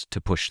best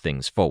to push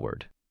things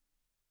forward.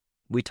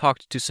 We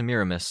talked to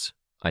Semiramis,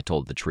 I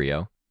told the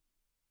trio.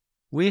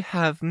 We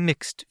have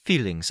mixed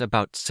feelings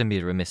about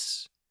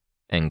Semiramis,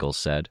 Engel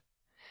said.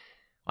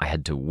 I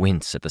had to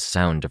wince at the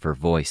sound of her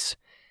voice.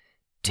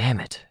 Damn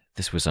it,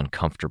 this was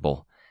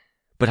uncomfortable,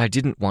 but I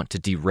didn't want to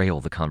derail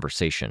the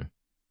conversation.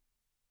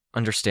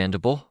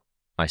 Understandable,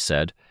 I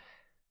said.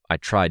 I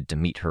tried to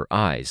meet her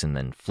eyes and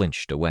then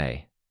flinched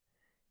away.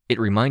 It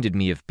reminded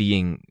me of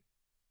being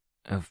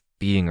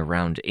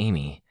around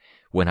Amy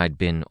when I'd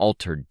been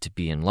altered to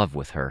be in love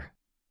with her.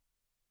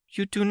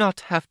 You do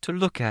not have to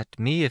look at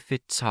me if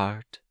it's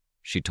hard,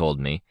 she told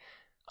me.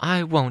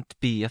 I won't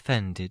be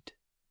offended.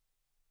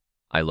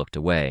 I looked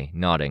away,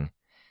 nodding.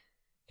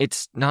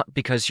 It's not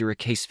because you're a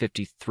Case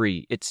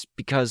 53, it's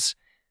because...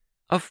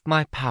 Of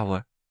my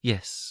power,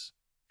 yes,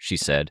 she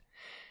said.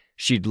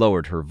 She'd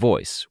lowered her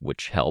voice,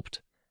 which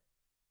helped.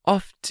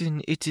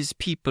 Often it is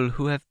people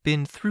who have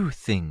been through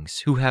things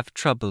who have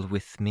trouble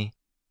with me.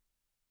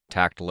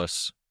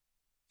 Tactless,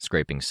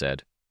 Scraping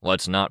said.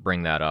 Let's not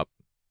bring that up.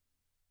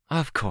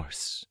 Of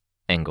course,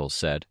 Engel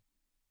said.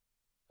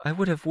 I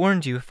would have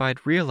warned you if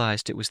I'd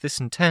realized it was this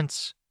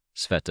intense,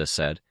 Sveta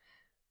said.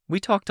 We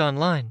talked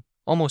online,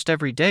 almost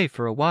every day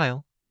for a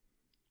while.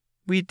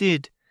 We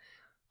did.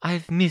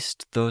 I've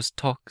missed those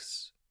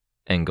talks,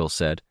 Engel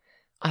said.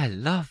 I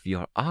love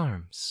your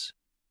arms.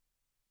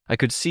 I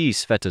could see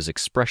Sveta's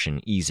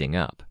expression easing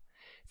up.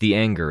 The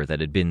anger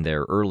that had been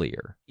there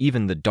earlier,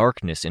 even the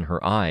darkness in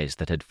her eyes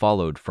that had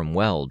followed from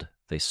Weld,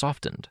 they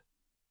softened.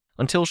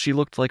 Until she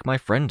looked like my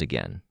friend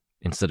again,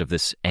 instead of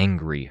this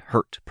angry,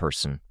 hurt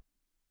person.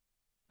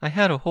 I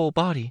had a whole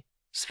body,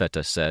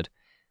 Sveta said.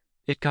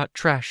 It got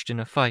trashed in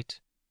a fight.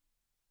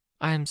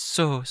 I'm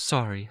so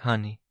sorry,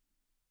 honey.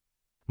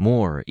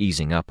 More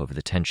easing up of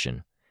the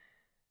tension.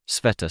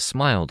 Sveta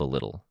smiled a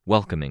little,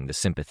 welcoming the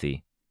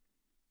sympathy.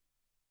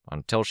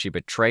 Until she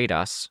betrayed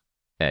us,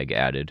 Egg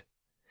added.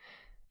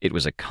 It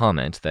was a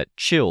comment that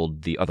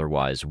chilled the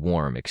otherwise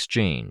warm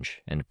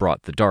exchange and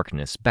brought the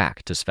darkness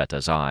back to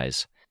Sveta's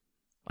eyes.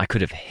 I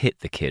could have hit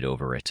the kid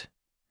over it.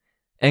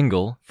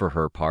 Engel, for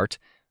her part,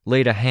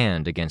 laid a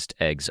hand against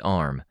Egg's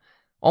arm,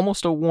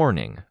 almost a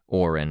warning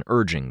or an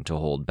urging to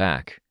hold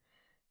back.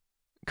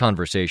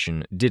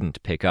 Conversation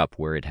didn't pick up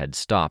where it had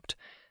stopped,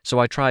 so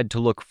I tried to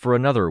look for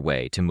another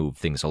way to move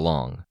things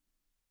along.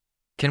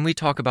 Can we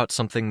talk about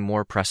something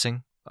more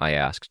pressing? I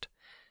asked.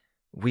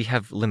 We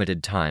have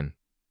limited time.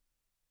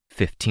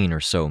 15 or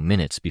so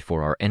minutes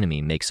before our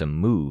enemy makes a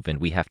move and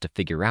we have to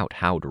figure out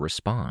how to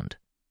respond.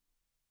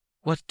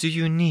 What do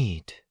you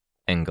need?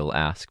 Engel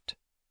asked.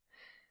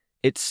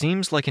 It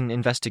seems like an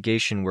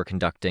investigation we're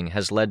conducting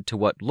has led to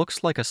what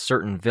looks like a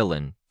certain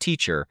villain,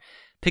 Teacher,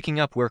 picking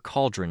up where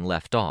Cauldron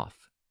left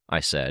off, I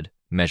said,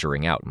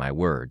 measuring out my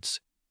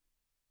words.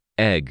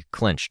 Egg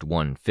clenched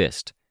one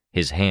fist,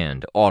 his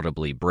hand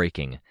audibly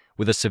breaking,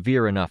 with a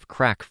severe enough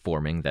crack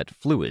forming that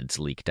fluids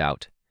leaked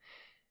out.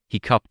 He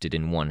cupped it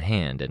in one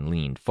hand and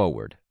leaned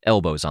forward,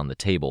 elbows on the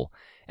table,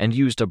 and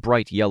used a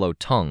bright yellow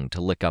tongue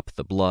to lick up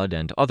the blood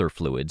and other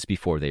fluids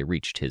before they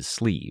reached his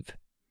sleeve.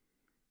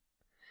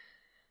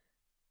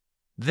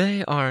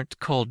 They aren't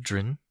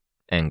Cauldron,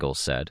 Engel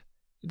said.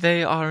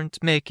 They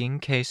aren't making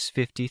Case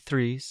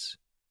 53s.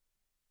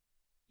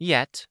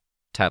 Yet,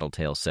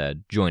 Tattletale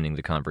said, joining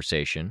the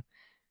conversation.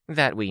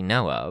 That we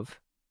know of.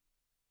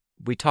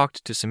 We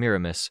talked to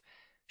Semiramis.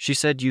 She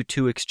said you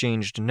two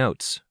exchanged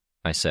notes,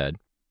 I said.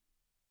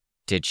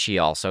 Did she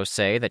also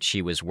say that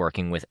she was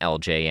working with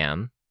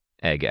LJM?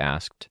 Egg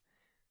asked.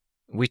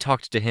 We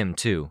talked to him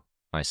too,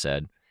 I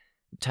said.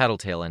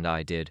 Tattletale and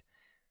I did.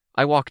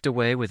 I walked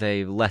away with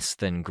a less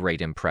than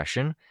great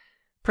impression.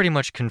 Pretty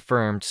much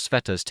confirmed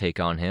Sveta's take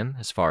on him,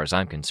 as far as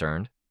I'm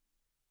concerned.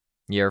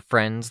 Your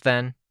friends,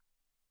 then?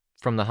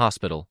 From the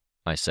hospital,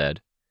 I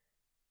said.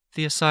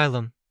 The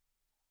asylum,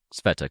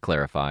 Sveta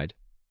clarified.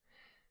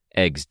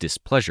 Egg's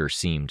displeasure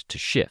seemed to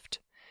shift,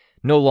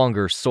 no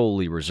longer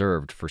solely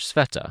reserved for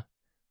Sveta.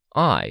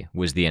 I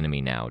was the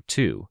enemy now,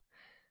 too.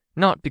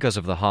 Not because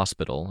of the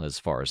hospital, as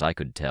far as I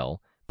could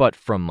tell, but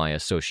from my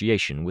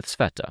association with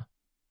Sveta.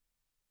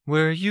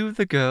 Were you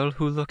the girl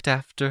who looked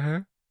after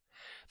her?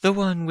 The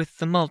one with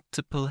the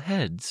multiple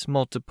heads,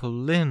 multiple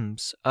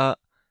limbs,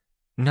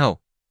 No,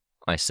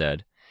 I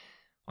said.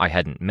 I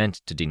hadn't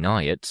meant to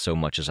deny it so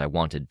much as I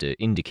wanted to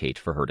indicate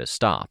for her to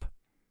stop.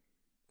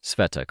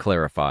 Sveta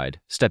clarified,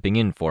 stepping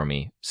in for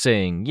me,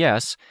 saying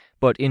yes,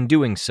 but in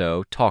doing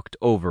so talked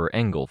over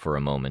Engel for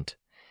a moment.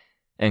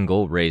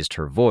 Engel raised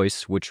her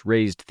voice, which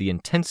raised the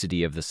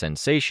intensity of the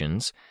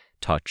sensations,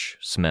 touch,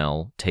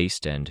 smell,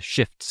 taste, and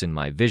shifts in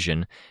my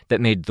vision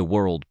that made the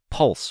world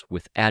pulse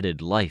with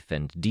added life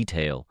and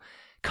detail,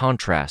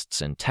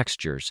 contrasts and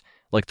textures,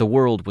 like the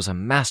world was a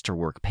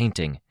masterwork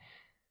painting.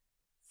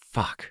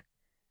 Fuck.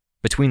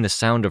 Between the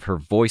sound of her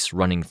voice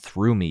running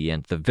through me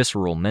and the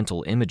visceral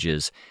mental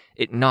images,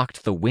 it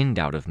knocked the wind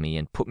out of me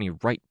and put me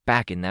right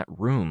back in that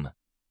room.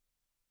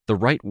 The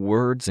right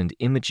words and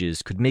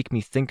images could make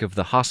me think of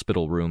the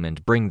hospital room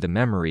and bring the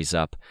memories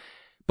up,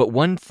 but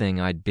one thing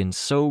I'd been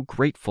so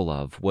grateful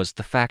of was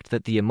the fact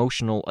that the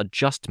emotional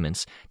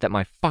adjustments that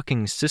my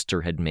fucking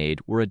sister had made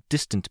were a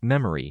distant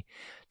memory,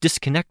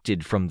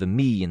 disconnected from the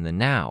me in the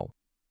now.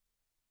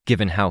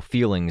 Given how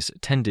feelings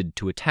tended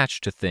to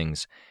attach to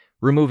things,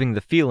 removing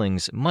the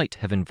feelings might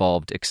have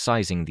involved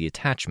excising the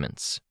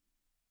attachments.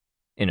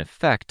 In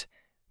effect,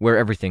 where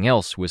everything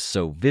else was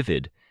so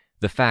vivid,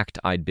 the fact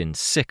I'd been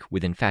sick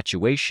with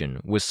infatuation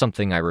was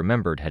something I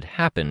remembered had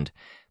happened,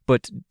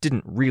 but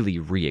didn't really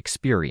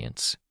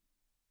re-experience.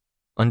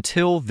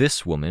 Until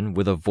this woman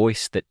with a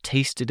voice that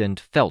tasted and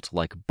felt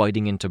like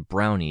biting into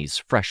brownies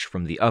fresh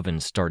from the oven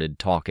started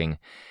talking,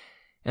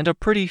 and a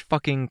pretty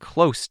fucking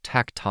close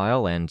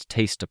tactile and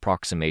taste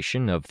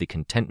approximation of the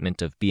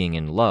contentment of being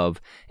in love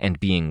and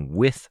being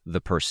with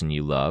the person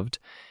you loved,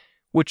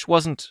 which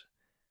wasn't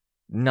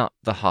not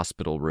the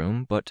hospital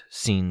room, but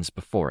scenes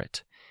before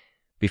it,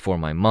 before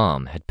my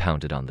mom had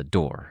pounded on the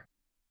door.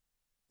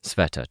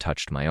 Sveta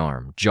touched my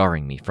arm,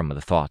 jarring me from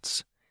the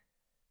thoughts.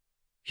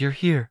 You're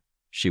here,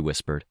 she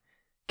whispered.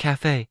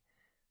 Cafe.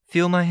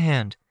 Feel my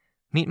hand.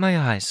 Meet my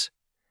eyes.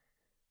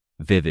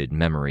 Vivid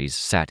memories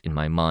sat in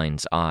my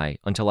mind's eye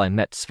until I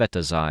met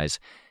Sveta's eyes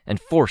and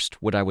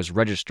forced what I was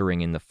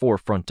registering in the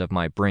forefront of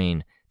my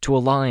brain to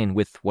align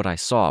with what I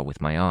saw with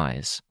my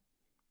eyes.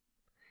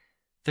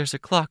 There's a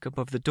clock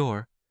above the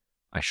door.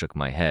 I shook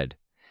my head.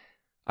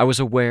 I was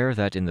aware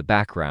that in the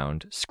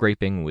background,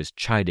 Scraping was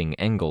chiding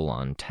Engel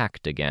on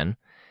tact again.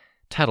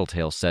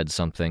 Tattletale said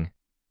something.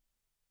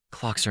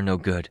 Clocks are no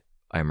good,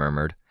 I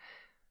murmured.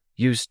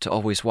 Used to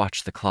always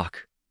watch the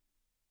clock.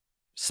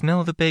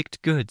 Smell the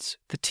baked goods,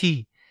 the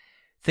tea.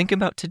 Think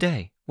about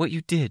today, what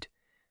you did.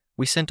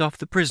 We sent off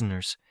the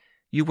prisoners.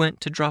 You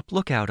went to drop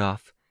Lookout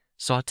off.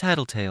 Saw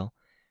Tattletale.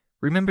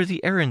 Remember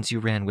the errands you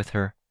ran with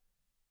her.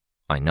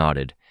 I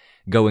nodded,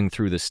 going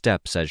through the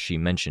steps as she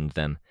mentioned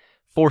them,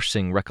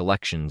 forcing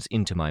recollections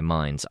into my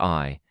mind's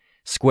eye,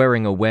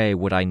 squaring away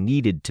what I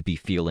needed to be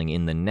feeling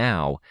in the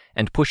now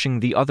and pushing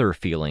the other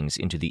feelings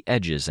into the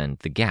edges and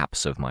the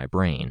gaps of my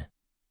brain.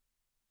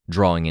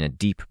 Drawing in a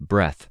deep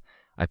breath,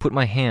 I put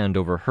my hand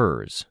over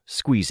hers,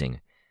 squeezing,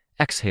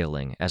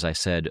 exhaling as I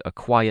said a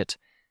quiet,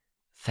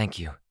 "Thank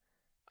you.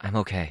 I'm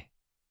okay."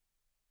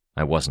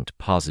 I wasn't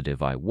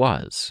positive I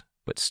was,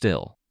 but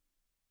still.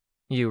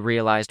 You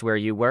realized where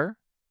you were?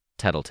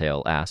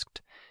 Tattletale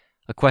asked,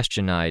 a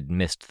question I'd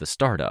missed the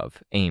start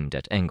of, aimed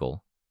at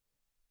Engel.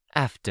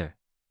 After,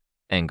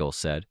 Engel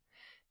said.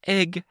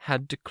 Egg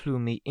had to clue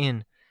me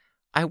in.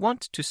 I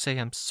want to say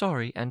I'm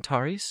sorry,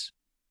 Antares.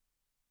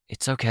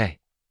 It's okay,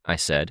 I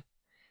said.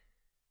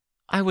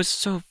 I was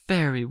so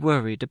very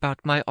worried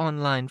about my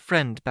online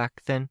friend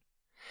back then.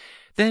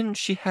 Then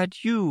she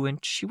had you,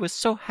 and she was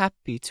so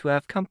happy to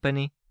have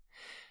company.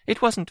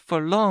 It wasn't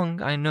for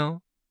long, I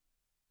know.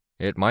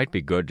 It might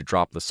be good to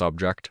drop the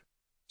subject,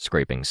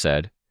 Scraping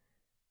said.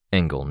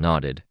 Engel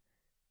nodded.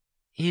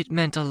 It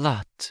meant a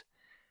lot.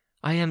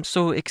 I am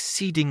so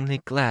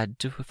exceedingly glad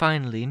to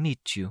finally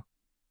meet you.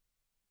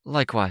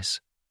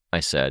 Likewise,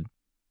 I said.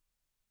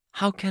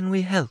 How can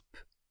we help?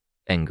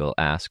 Engel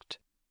asked.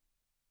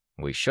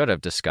 We should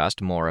have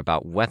discussed more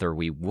about whether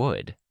we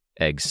would,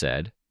 Egg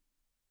said.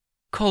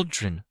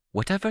 Cauldron,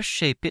 whatever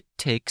shape it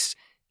takes,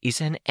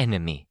 is an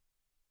enemy,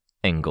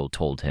 Engel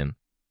told him.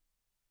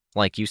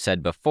 Like you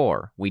said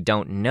before, we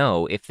don't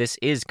know if this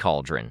is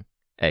Cauldron,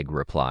 Egg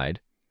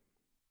replied.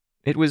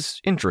 It was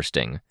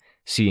interesting,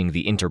 seeing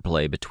the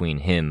interplay between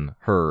him,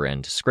 her,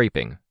 and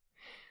Scraping.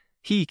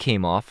 He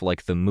came off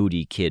like the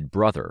moody kid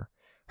brother,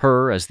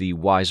 her as the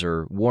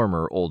wiser,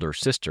 warmer older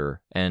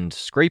sister, and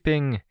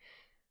Scraping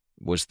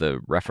was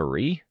the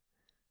referee.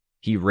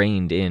 He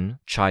reined in,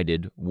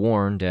 chided,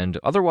 warned, and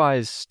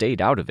otherwise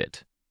stayed out of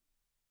it.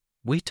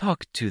 We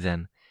talk to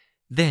them,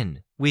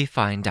 then we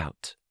find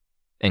out.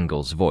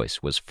 Engel's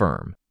voice was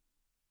firm.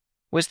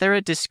 Was there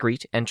a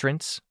discreet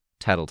entrance?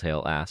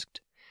 Tattletale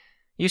asked.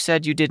 You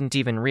said you didn't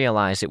even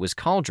realize it was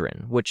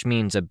Cauldron, which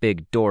means a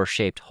big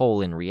door-shaped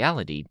hole in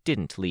reality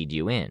didn't lead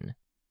you in.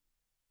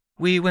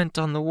 We went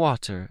on the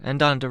water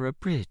and under a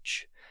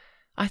bridge.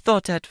 I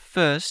thought at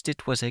first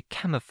it was a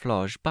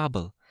camouflage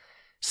bubble,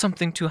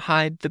 something to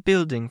hide the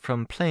building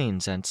from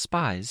planes and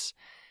spies.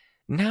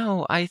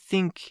 Now I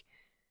think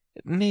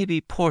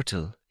maybe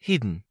portal,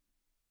 hidden.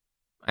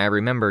 I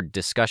remembered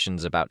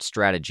discussions about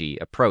strategy,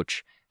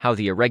 approach, how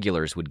the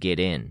irregulars would get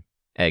in,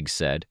 Egg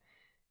said.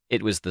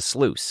 It was the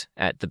sluice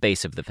at the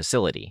base of the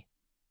facility.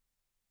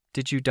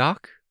 Did you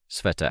dock?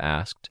 Sveta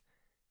asked.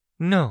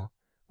 No,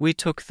 we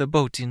took the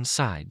boat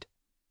inside.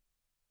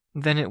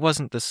 Then it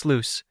wasn't the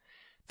sluice.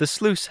 The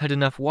sluice had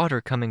enough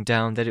water coming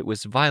down that it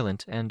was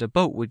violent and a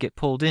boat would get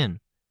pulled in,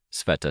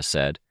 Sveta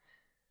said.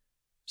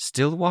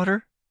 Still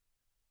water?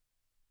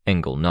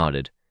 Engel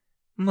nodded.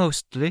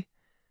 Mostly.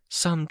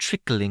 Some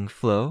trickling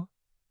flow.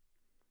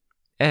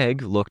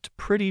 Egg looked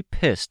pretty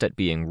pissed at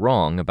being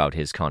wrong about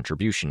his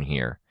contribution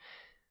here.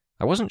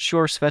 I wasn't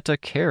sure Sveta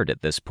cared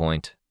at this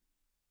point.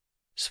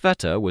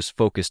 Sveta was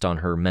focused on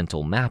her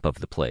mental map of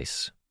the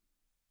place.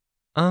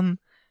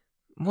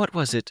 What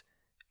was it?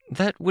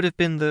 That would have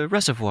been the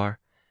reservoir,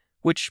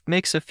 which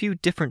makes a few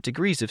different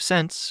degrees of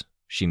sense,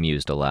 she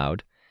mused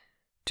aloud.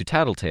 To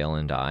Tattletale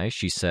and I,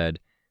 she said,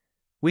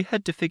 We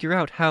had to figure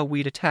out how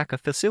we'd attack a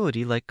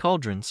facility like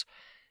Cauldron's.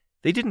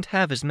 They didn't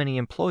have as many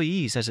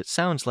employees as it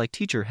sounds like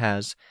Teacher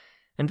has,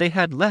 and they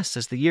had less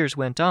as the years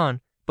went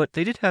on, but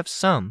they did have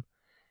some.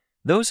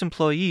 Those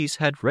employees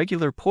had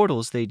regular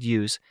portals they'd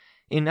use,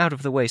 in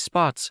out-of-the-way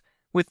spots,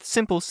 with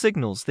simple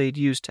signals they'd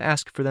use to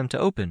ask for them to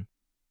open.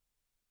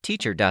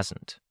 Teacher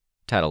doesn't,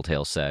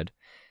 Tattletale said.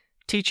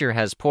 Teacher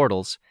has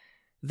portals.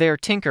 They're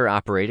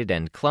Tinker-operated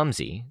and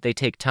clumsy. They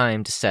take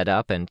time to set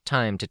up and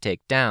time to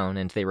take down,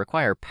 and they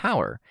require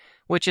power,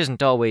 which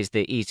isn't always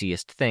the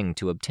easiest thing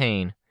to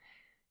obtain.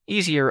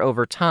 Easier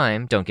over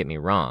time, don't get me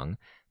wrong,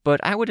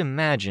 but I would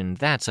imagine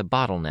that's a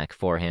bottleneck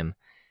for him.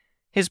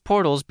 His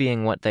portals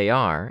being what they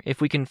are,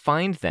 if we can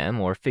find them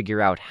or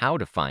figure out how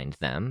to find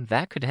them,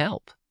 that could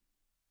help.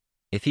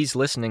 If he's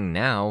listening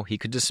now, he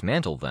could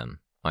dismantle them,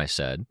 I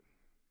said.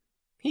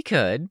 He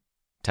could,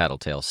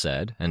 Tattletale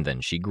said, and then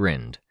she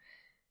grinned.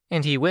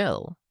 And he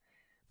will.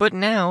 But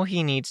now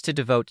he needs to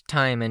devote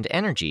time and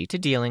energy to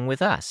dealing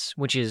with us,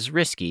 which is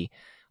risky,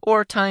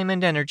 or time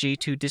and energy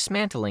to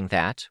dismantling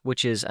that,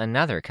 which is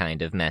another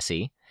kind of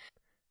messy.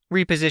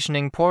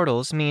 Repositioning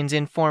portals means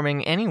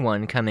informing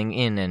anyone coming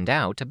in and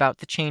out about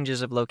the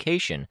changes of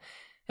location,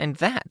 and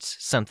that's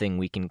something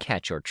we can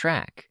catch or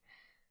track.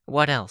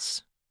 What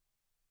else?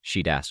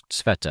 She'd asked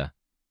Sveta.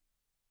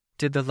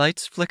 Did the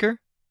lights flicker?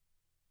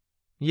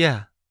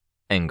 Yeah,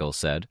 Engel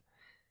said.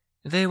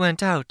 They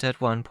went out at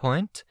one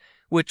point,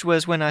 which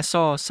was when I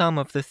saw some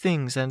of the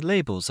things and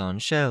labels on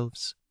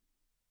shelves.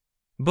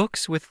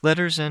 Books with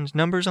letters and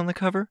numbers on the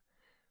cover?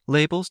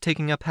 Labels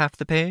taking up half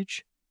the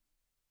page?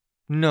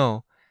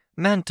 No,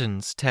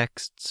 Manton's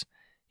texts.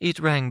 It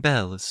rang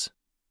bells.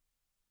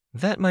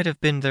 That might have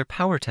been their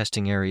power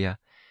testing area.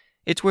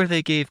 It's where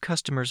they gave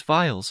customers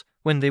vials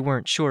when they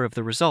weren't sure of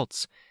the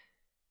results.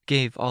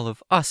 Gave all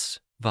of us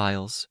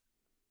vials.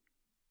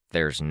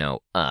 There's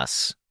no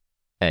us,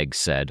 Egg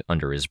said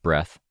under his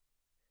breath.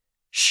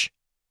 Shh!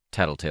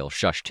 Tattletale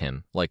shushed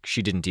him, like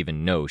she didn't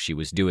even know she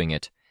was doing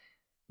it.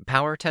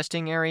 Power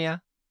testing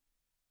area?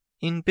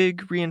 In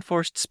big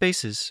reinforced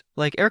spaces,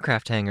 like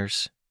aircraft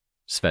hangars,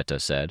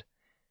 Sveta said.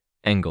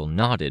 Engel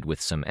nodded with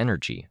some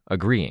energy,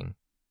 agreeing.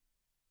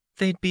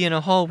 They'd be in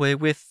a hallway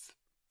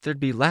there'd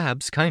be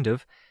labs, kind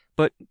of,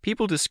 but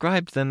people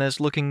described them as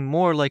looking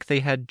more like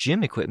they had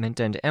gym equipment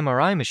and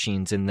MRI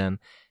machines in them,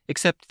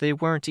 except they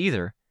weren't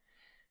either.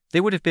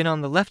 They would have been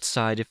on the left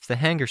side if the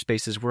hangar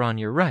spaces were on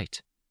your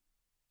right.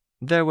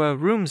 There were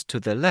rooms to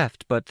the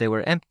left, but they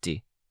were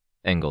empty,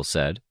 Engel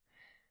said.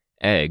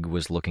 Egg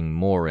was looking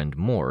more and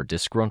more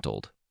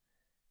disgruntled.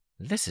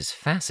 This is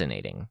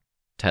fascinating,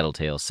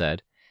 Tattletale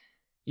said.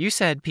 You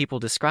said people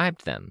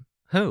described them.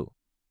 Who?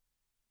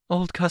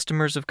 Old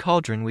customers of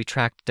Cauldron we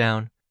tracked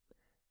down.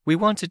 We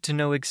wanted to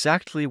know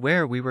exactly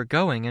where we were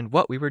going and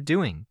what we were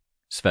doing,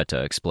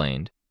 Sveta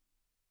explained.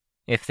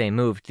 If they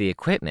moved the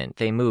equipment,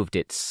 they moved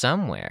it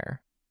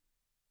somewhere.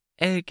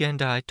 Egg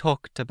and I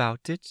talked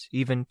about it,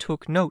 even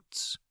took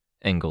notes,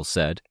 Engel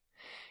said.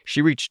 She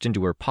reached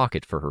into her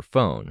pocket for her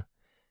phone.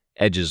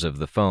 Edges of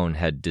the phone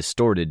had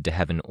distorted to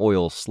have an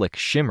oil-slick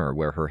shimmer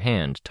where her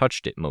hand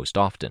touched it most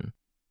often.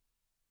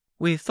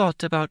 We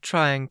thought about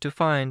trying to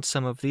find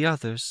some of the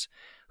others,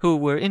 who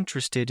were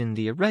interested in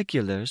the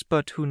irregulars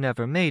but who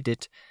never made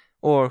it,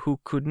 or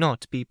who could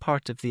not be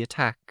part of the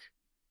attack.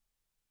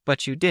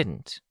 But you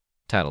didn't,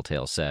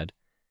 Tattletale said.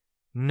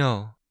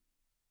 No.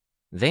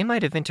 They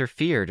might have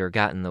interfered or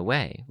got in the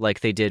way, like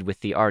they did with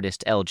the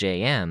artist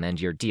LJM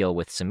and your deal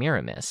with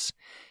Semiramis,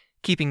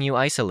 keeping you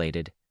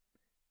isolated.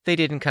 They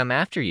didn't come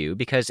after you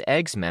because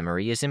Egg's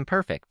memory is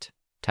imperfect,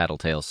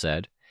 Tattletale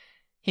said.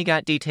 He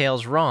got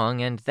details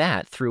wrong and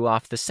that threw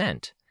off the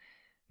scent.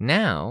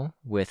 Now,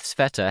 with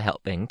Sveta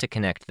helping to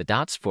connect the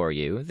dots for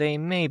you, they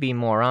may be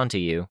more onto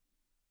you.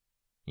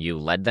 You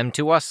led them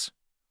to us?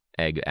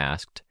 Egg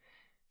asked.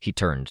 He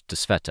turned to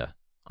Sveta.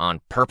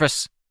 On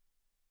purpose?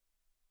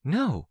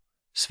 No,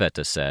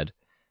 Sveta said.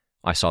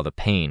 I saw the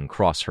pain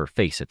cross her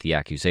face at the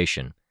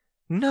accusation.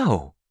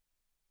 No.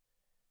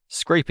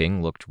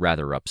 Scraping looked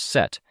rather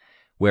upset,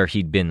 where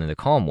he'd been the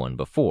calm one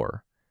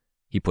before.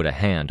 He put a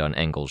hand on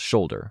Engel's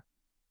shoulder.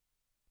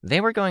 They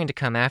were going to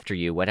come after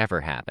you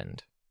whatever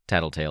happened,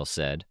 Tattletale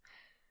said,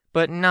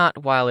 but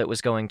not while it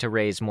was going to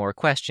raise more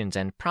questions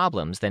and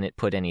problems than it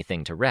put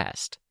anything to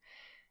rest.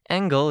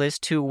 Engel is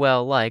too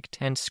well liked,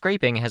 and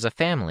Scraping has a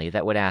family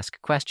that would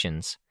ask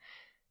questions.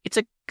 It's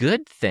a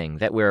good thing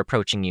that we're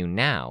approaching you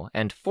now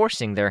and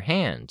forcing their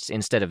hands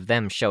instead of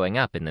them showing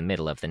up in the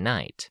middle of the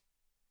night.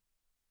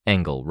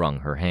 Engel wrung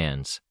her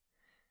hands.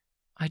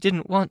 I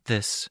didn't want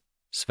this,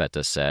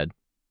 Sveta said.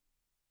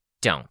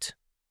 Don't,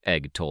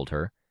 Egg told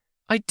her.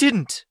 I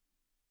didn't.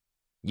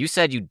 You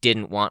said you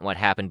didn't want what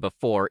happened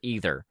before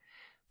either,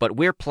 but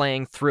we're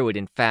playing through it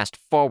in fast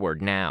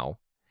forward now.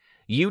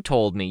 You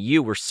told me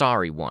you were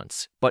sorry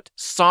once, but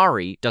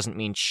sorry doesn't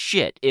mean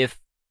shit if...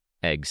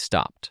 Egg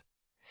stopped.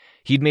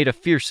 He'd made a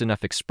fierce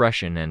enough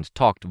expression and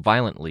talked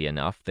violently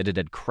enough that it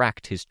had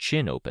cracked his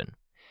chin open.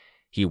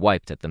 He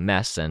wiped at the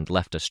mess and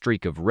left a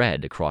streak of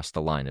red across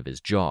the line of his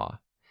jaw.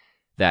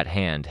 That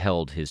hand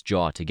held his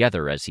jaw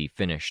together as he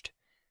finished.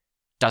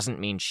 Doesn't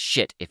mean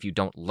shit if you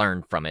don't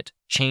learn from it,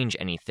 change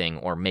anything,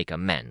 or make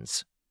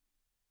amends.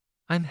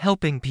 I'm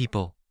helping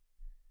people.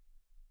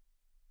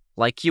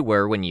 Like you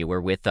were when you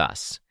were with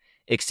us,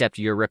 except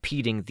you're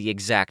repeating the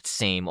exact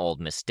same old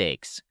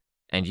mistakes.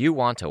 And you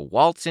want to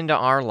waltz into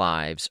our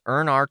lives,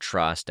 earn our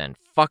trust, and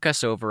fuck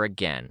us over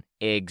again,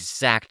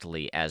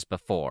 exactly as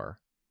before.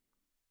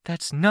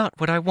 That's not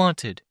what I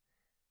wanted.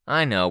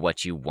 I know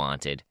what you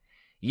wanted.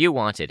 You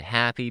wanted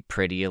happy,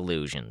 pretty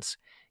illusions.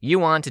 You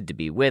wanted to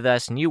be with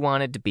us, and you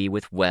wanted to be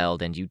with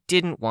Weld, and you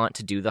didn't want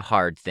to do the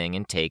hard thing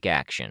and take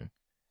action.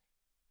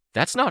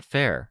 That's not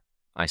fair,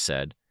 I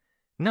said.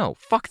 No,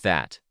 fuck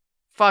that.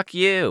 Fuck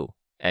you,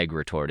 Egg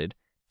retorted.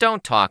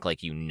 Don't talk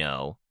like you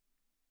know.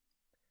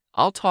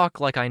 I'll talk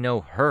like I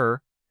know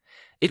her.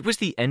 It was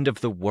the end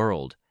of the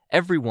world.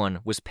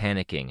 Everyone was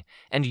panicking,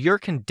 and you're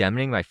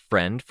condemning my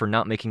friend for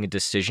not making a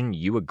decision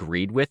you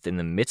agreed with in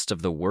the midst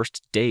of the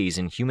worst days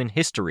in human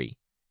history.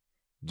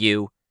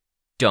 You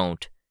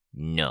don't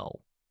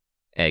know,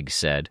 Egg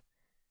said.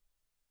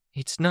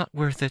 It's not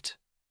worth it,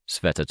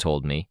 Sveta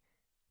told me.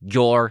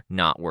 You're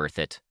not worth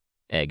it,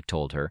 Egg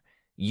told her.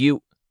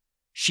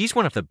 She's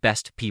one of the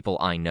best people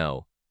I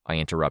know, I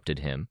interrupted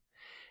him.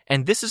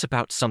 And this is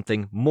about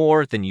something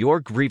more than your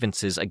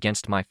grievances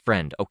against my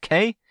friend,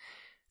 okay?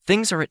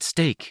 Things are at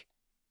stake.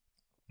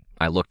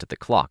 I looked at the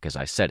clock as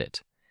I said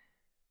it.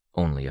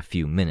 Only a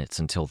few minutes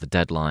until the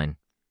deadline.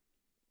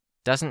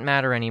 Doesn't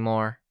matter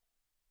anymore.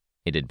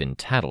 It had been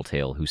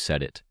Tattletale who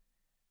said it.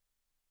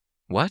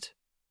 What?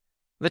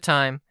 The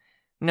time.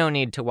 No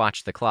need to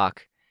watch the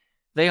clock.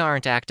 They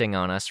aren't acting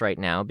on us right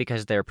now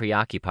because they're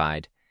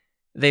preoccupied.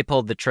 They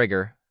pulled the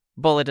trigger.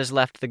 Bullet has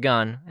left the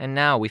gun, and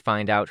now we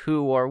find out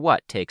who or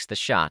what takes the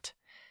shot.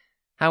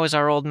 How is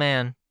our old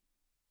man?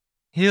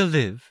 He'll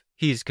live.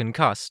 He's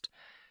concussed.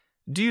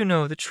 Do you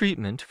know the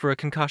treatment for a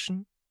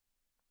concussion?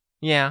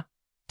 Yeah,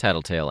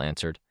 Tattletale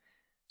answered.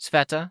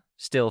 Sveta,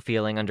 still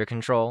feeling under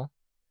control?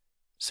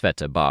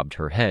 Sveta bobbed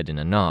her head in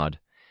a nod.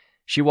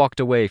 She walked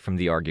away from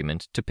the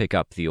argument to pick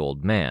up the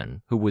old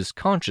man, who was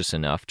conscious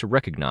enough to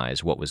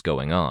recognize what was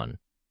going on.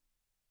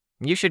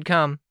 You should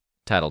come,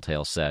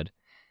 Tattletale said.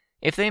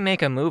 If they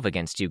make a move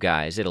against you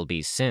guys, it'll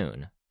be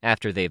soon,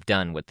 after they've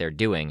done what they're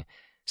doing,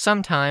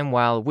 sometime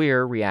while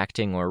we're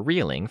reacting or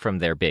reeling from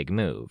their big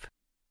move.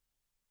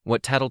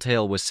 What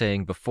Tattletale was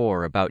saying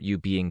before about you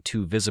being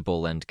too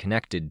visible and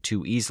connected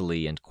too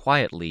easily and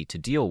quietly to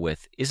deal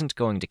with isn't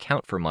going to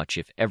count for much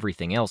if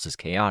everything else is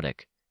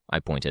chaotic, I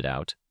pointed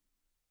out.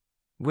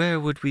 Where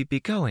would we be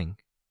going?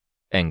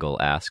 Engel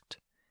asked.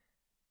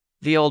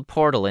 The old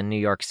portal in New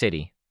York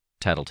City,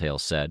 Tattletale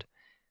said,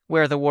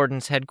 where the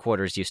warden's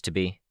headquarters used to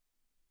be.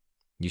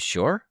 You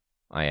sure?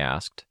 I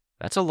asked.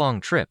 That's a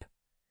long trip.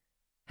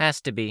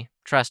 Has to be,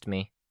 trust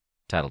me,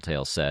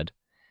 Tattletale said.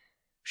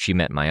 She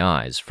met my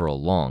eyes for a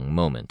long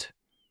moment.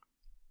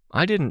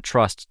 I didn't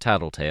trust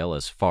Tattletale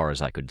as far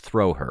as I could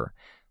throw her,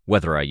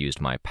 whether I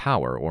used my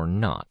power or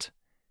not.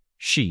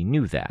 She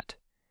knew that.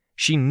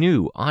 She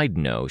knew I'd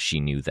know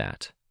she knew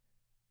that.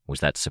 Was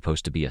that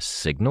supposed to be a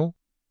signal?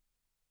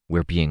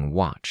 We're being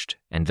watched,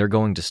 and they're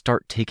going to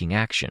start taking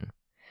action.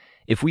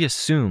 If we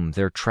assume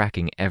they're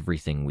tracking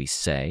everything we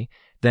say,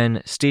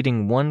 then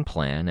stating one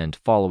plan and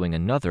following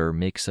another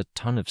makes a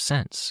ton of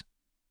sense.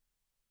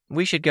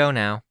 We should go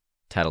now,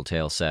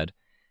 Tattletale said.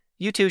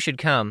 You two should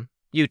come.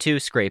 You too,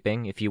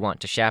 Scraping, if you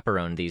want to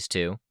chaperone these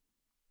two.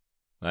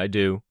 I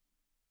do.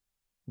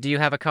 Do you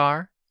have a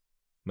car?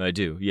 I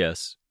do,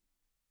 yes.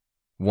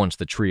 Once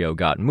the trio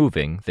got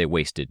moving, they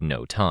wasted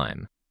no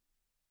time.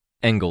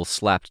 Engel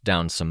slapped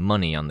down some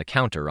money on the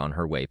counter on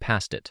her way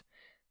past it.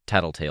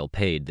 Tattletale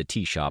paid the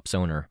tea shop's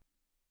owner.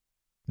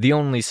 The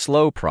only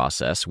slow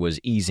process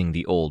was easing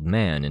the old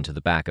man into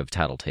the back of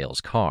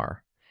Tattletale's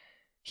car.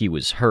 He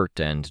was hurt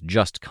and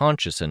just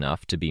conscious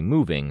enough to be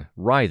moving,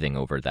 writhing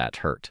over that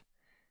hurt.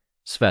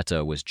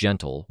 Sveta was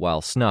gentle,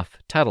 while Snuff,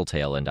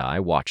 Tattletale, and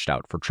I watched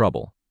out for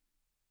trouble.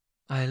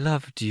 I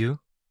loved you,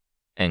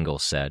 Engel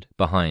said,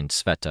 behind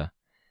Sveta.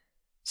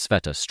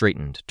 Sveta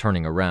straightened,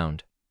 turning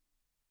around.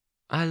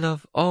 I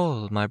love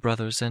all my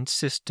brothers and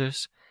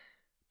sisters,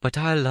 but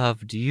I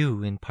loved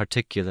you in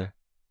particular.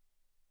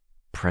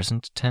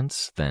 Present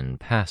tense, then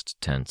past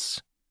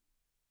tense.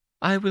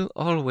 I will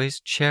always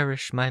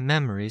cherish my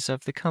memories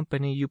of the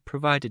company you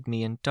provided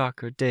me in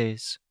darker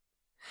days.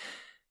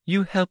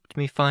 You helped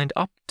me find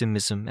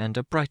optimism and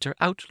a brighter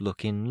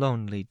outlook in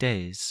lonely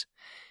days.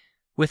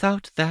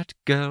 Without that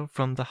girl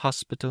from the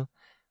hospital,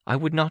 I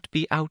would not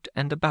be out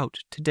and about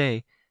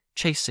today,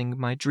 chasing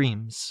my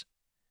dreams.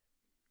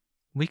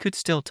 We could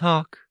still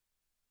talk.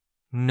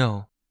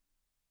 No.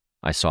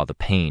 I saw the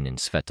pain in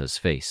Sveta's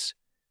face.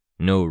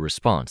 No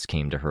response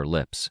came to her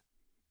lips.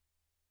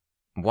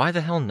 Why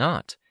the hell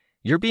not?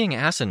 You're being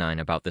asinine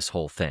about this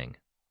whole thing,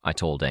 I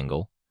told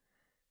Engel.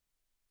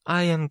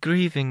 I am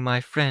grieving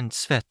my friend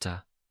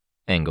Sveta,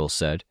 Engel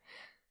said.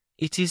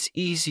 It is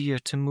easier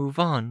to move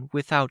on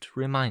without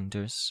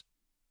reminders.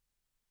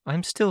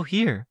 I'm still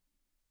here.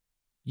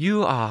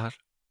 You are,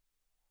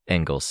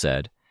 Engel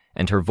said,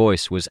 and her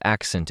voice was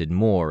accented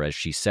more as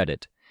she said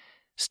it,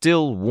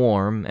 still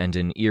warm and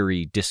an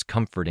eerie,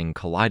 discomforting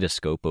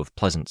kaleidoscope of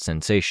pleasant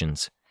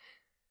sensations.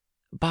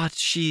 But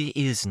she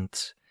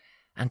isn't,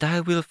 and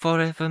I will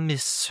forever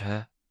miss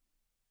her.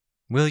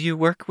 Will you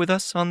work with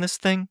us on this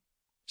thing?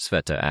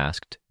 Sveta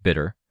asked,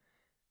 bitter.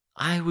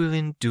 I will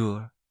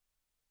endure,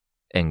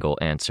 Engel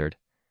answered.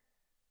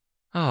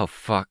 Oh,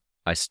 fuck,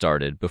 I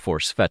started before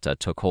Sveta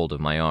took hold of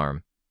my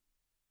arm.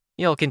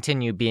 You'll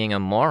continue being a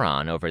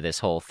moron over this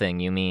whole thing,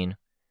 you mean?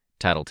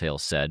 Tattletale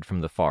said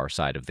from the far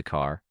side of the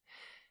car.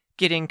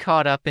 Getting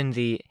caught up in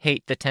the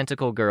hate the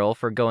tentacle girl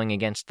for going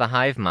against the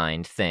hive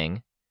mind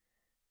thing.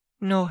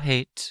 No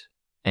hate,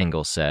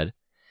 Engel said.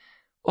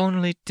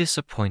 Only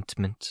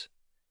disappointment.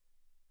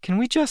 Can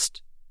we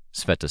just...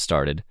 Sveta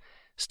started,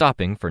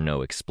 stopping for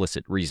no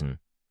explicit reason.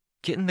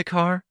 Get in the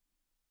car?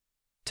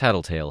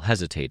 Tattletale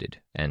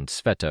hesitated, and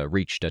Sveta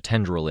reached a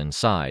tendril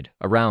inside,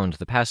 around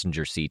the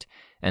passenger seat,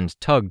 and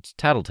tugged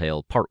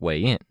Tattletale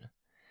partway in.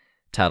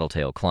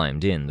 Tattletale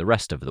climbed in the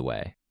rest of the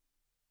way.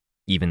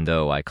 Even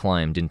though I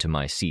climbed into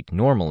my seat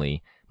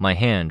normally, my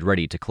hand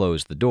ready to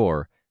close the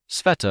door,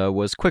 Sveta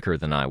was quicker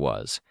than I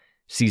was,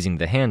 seizing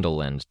the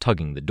handle and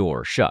tugging the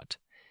door shut,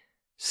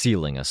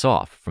 sealing us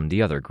off from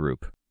the other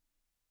group.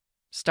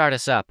 "Start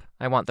us up.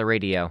 I want the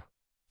radio,"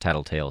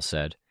 Tattletale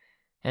said.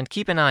 "And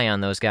keep an eye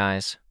on those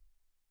guys."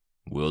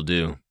 "Will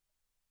do,"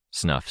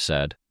 Snuff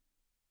said.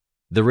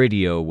 The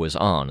radio was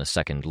on a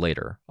second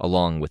later,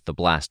 along with the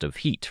blast of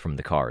heat from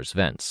the car's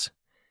vents.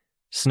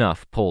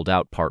 Snuff pulled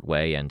out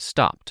partway and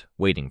stopped,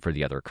 waiting for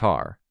the other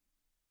car.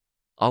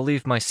 "I'll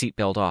leave my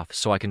seatbelt off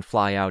so I can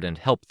fly out and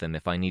help them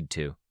if I need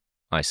to,"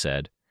 I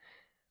said.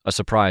 A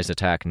surprise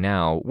attack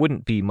now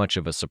wouldn't be much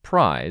of a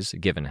surprise,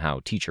 given how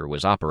Teacher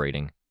was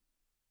operating.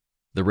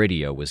 The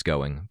radio was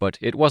going, but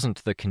it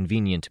wasn't the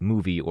convenient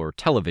movie or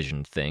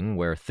television thing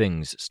where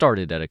things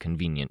started at a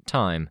convenient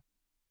time.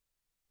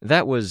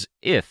 That was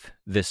if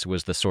this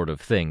was the sort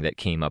of thing that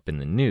came up in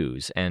the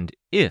news, and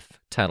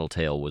if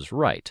Tattletale was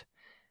right.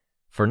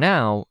 For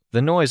now,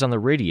 the noise on the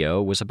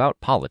radio was about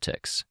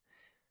politics.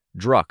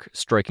 Druck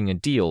striking a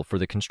deal for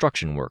the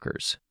construction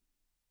workers.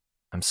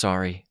 "I'm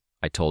sorry,"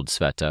 I told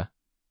Sveta.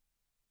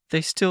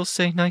 "They still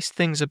say nice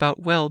things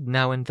about Weld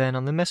now and then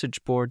on the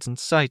message boards and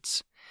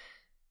sites.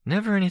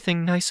 Never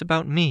anything nice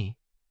about me,"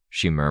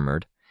 she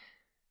murmured.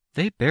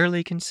 "They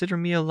barely consider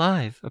me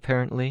alive,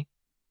 apparently."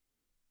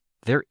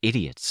 "They're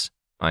idiots,"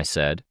 I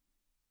said.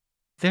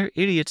 "They're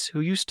idiots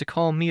who used to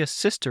call me a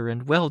sister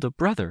and Weld a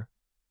brother."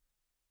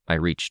 I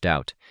reached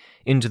out,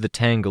 into the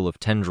tangle of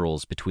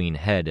tendrils between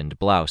head and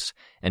blouse,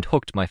 and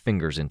hooked my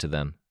fingers into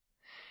them.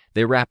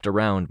 They wrapped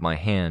around my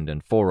hand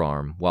and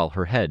forearm while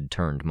her head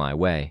turned my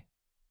way.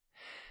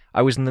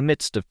 I was in the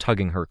midst of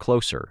tugging her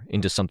closer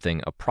into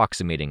something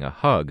approximating a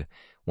hug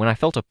when I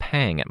felt a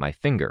pang at my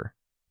finger,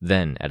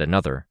 then at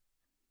another.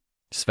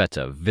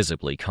 Sveta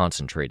visibly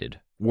concentrated,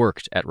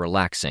 worked at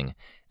relaxing,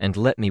 and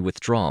let me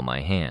withdraw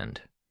my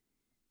hand.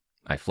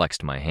 I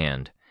flexed my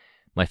hand.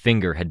 My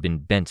finger had been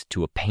bent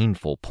to a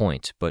painful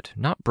point, but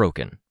not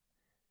broken.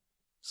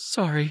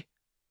 "Sorry."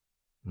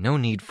 "No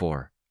need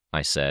for,"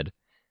 I said.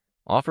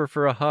 "Offer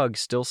for a hug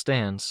still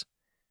stands."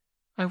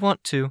 "I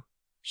want to,"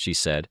 she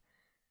said.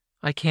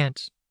 "I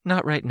can't.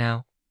 Not right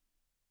now."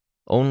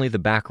 Only the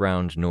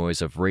background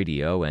noise of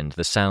radio and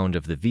the sound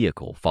of the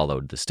vehicle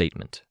followed the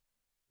statement.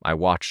 I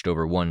watched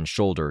over one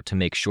shoulder to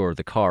make sure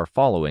the car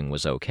following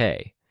was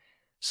okay,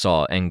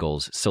 saw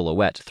Engel's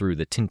silhouette through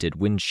the tinted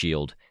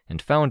windshield,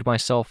 and found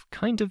myself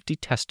kind of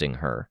detesting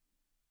her.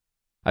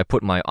 I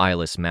put my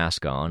eyeless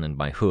mask on and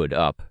my hood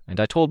up, and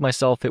I told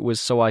myself it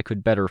was so I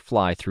could better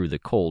fly through the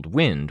cold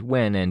wind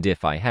when and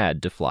if I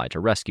had to fly to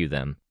rescue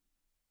them.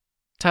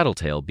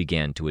 Tattletale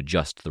began to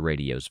adjust the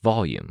radio's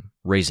volume,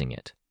 raising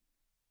it.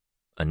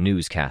 A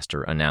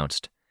newscaster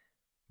announced,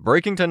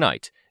 "Breaking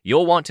tonight,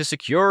 you'll want to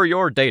secure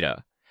your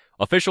data.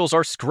 Officials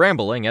are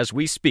scrambling as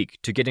we speak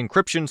to get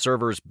encryption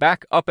servers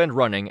back up and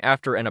running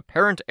after an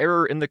apparent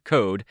error in the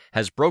code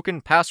has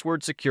broken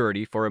password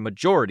security for a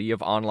majority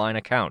of online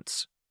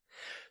accounts.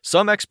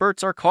 Some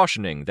experts are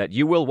cautioning that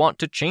you will want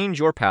to change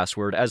your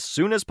password as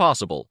soon as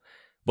possible,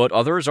 but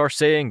others are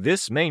saying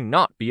this may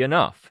not be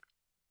enough.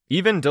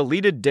 Even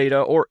deleted data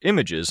or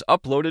images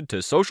uploaded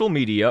to social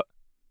media—"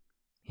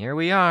 "Here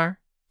we are,"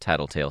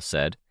 Tattletale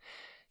said.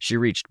 She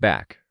reached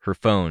back, her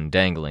phone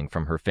dangling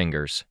from her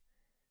fingers.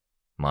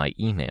 My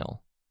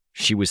email.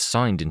 She was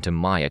signed into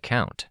my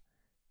account.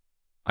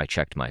 I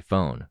checked my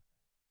phone.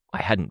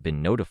 I hadn't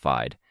been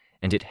notified,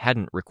 and it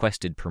hadn't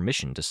requested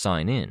permission to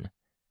sign in.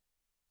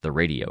 The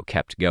radio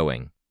kept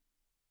going.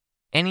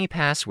 "Any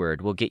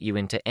password will get you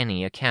into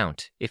any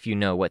account, if you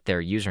know what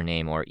their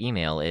username or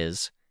email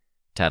is,"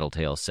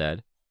 Tattletale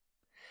said.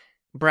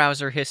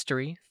 "Browser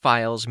history,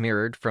 files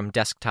mirrored from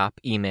desktop,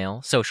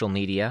 email, social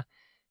media.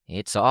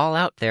 It's all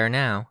out there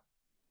now."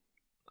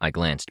 I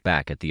glanced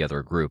back at the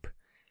other group.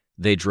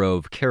 They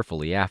drove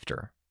carefully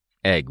after.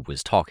 Egg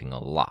was talking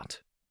a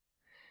lot.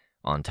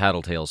 On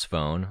Tattletale's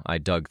phone, I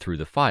dug through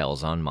the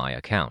files on my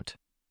account.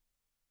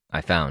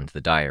 I found the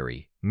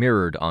diary,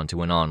 mirrored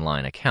onto an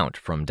online account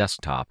from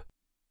desktop.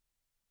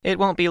 "It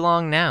won't be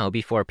long now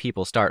before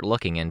people start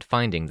looking and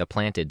finding the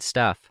planted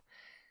stuff.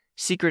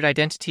 Secret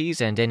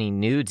identities and any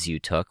nudes you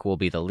took will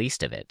be the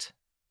least of it,"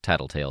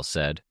 Tattletale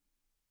said.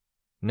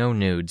 "No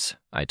nudes,"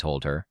 I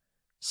told her.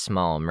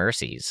 "Small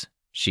mercies,"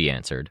 she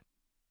answered.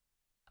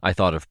 I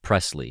thought of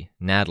Presley,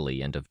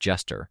 Natalie, and of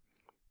Jester,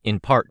 in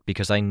part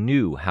because I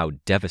knew how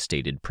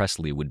devastated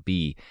Presley would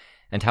be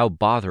and how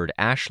bothered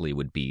Ashley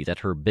would be that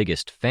her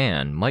biggest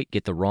fan might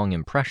get the wrong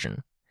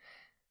impression.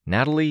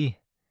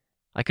 Natalie,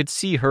 I could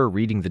see her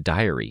reading the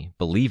diary,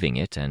 believing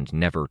it, and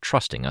never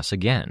trusting us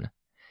again.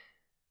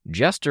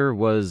 Jester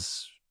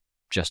was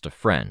just a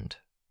friend,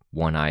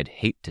 one I'd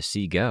hate to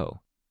see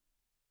go.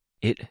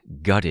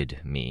 It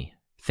gutted me,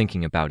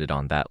 thinking about it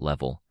on that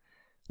level,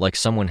 like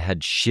someone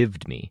had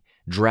shivved me,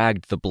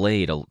 dragged the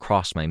blade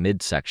across my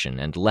midsection,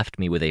 and left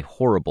me with a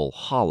horrible,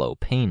 hollow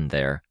pain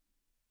there.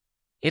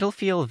 It'll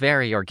feel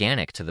very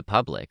organic to the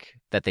public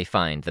that they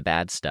find the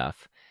bad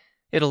stuff.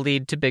 It'll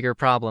lead to bigger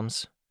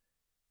problems.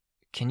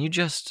 Can you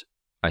just...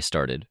 I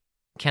started.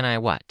 Can I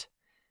what?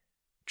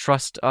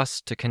 Trust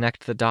us to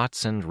connect the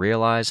dots and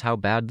realize how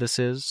bad this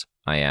is?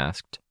 I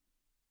asked.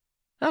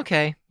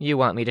 Okay, you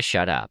want me to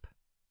shut up.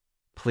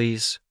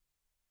 Please.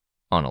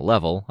 On a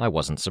level, I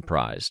wasn't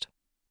surprised.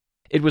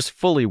 It was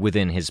fully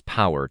within his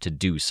power to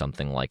do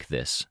something like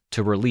this,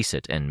 to release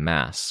it en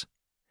masse.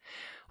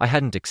 I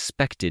hadn't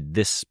expected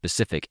this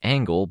specific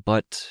angle,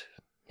 but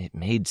it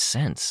made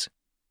sense.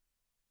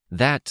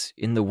 That,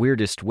 in the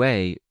weirdest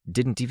way,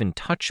 didn't even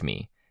touch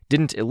me,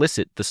 didn't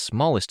elicit the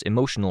smallest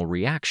emotional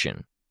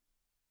reaction.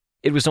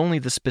 It was only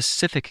the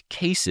specific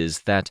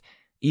cases that,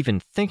 even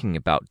thinking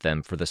about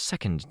them for the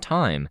second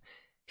time,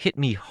 hit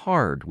me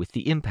hard with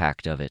the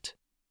impact of it.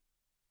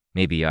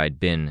 Maybe I'd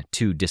been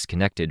too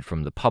disconnected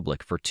from the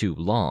public for too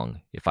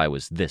long if I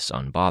was this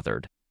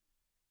unbothered.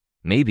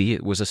 Maybe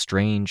it was a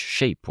strange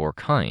shape or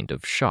kind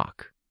of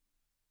shock.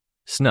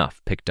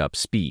 Snuff picked up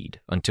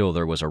speed until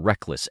there was a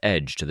reckless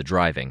edge to the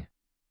driving.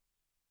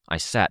 I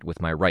sat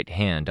with my right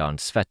hand on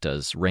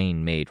Sveta's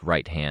rain-made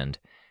right hand,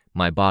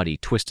 my body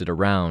twisted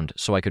around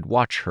so I could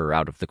watch her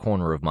out of the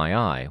corner of my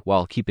eye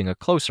while keeping a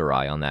closer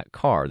eye on that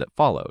car that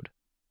followed.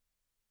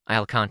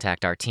 I'll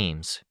contact our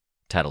teams,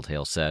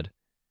 Tattletale said.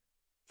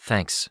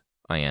 Thanks,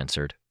 I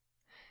answered.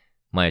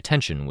 My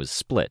attention was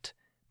split,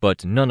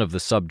 but none of the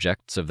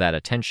subjects of that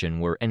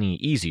attention were any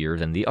easier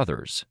than the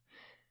others.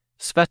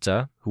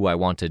 Sveta, who I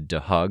wanted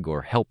to hug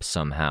or help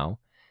somehow,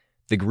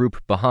 the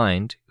group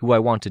behind, who I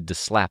wanted to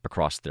slap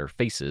across their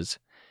faces,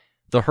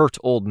 the hurt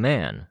old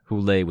man who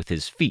lay with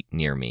his feet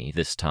near me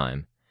this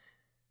time.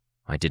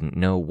 I didn't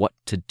know what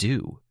to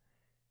do.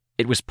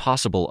 It was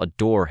possible a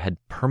door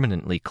had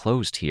permanently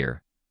closed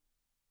here.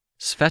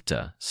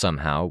 Sveta,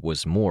 somehow,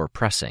 was more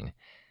pressing,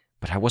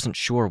 but I wasn't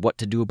sure what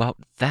to do about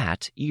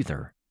that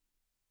either.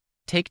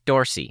 Take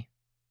Dorsey,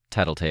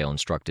 Tattletale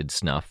instructed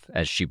Snuff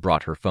as she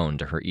brought her phone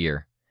to her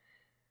ear.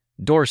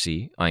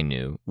 Dorsey, I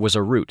knew, was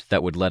a route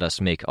that would let us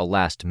make a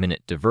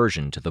last-minute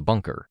diversion to the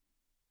bunker.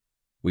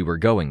 We were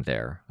going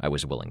there, I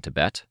was willing to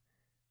bet.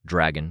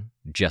 Dragon,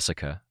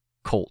 Jessica,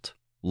 Colt,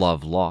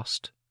 Love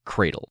Lost,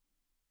 Cradle.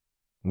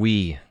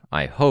 We,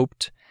 I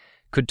hoped,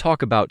 could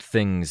talk about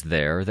things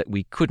there that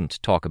we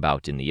couldn't talk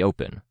about in the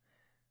open.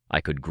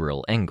 I could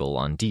grill Engel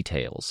on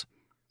details.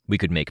 We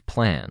could make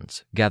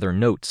plans, gather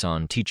notes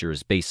on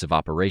Teacher's base of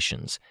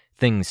operations,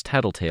 things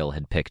Tattletale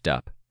had picked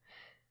up.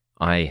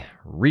 I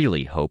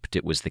really hoped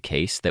it was the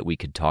case that we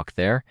could talk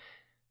there,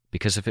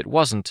 because if it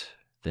wasn't,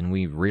 then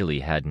we really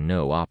had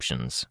no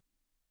options.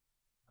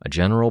 A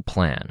general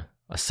plan,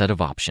 a set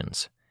of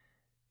options.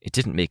 It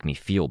didn't make me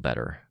feel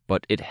better,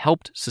 but it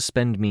helped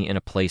suspend me in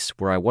a place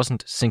where I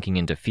wasn't sinking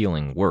into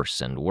feeling worse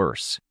and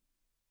worse.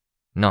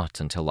 Not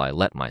until I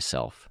let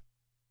myself.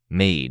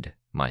 Made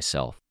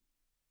myself.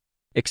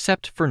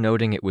 Except for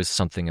noting it was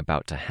something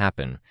about to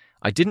happen,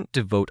 I didn't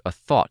devote a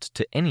thought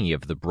to any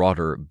of the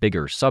broader,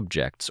 bigger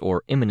subjects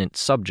or imminent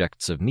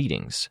subjects of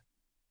meetings.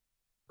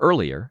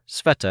 Earlier,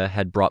 Sveta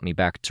had brought me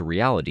back to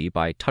reality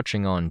by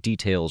touching on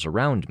details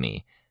around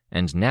me,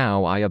 and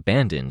now I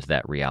abandoned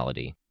that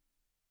reality.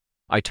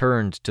 I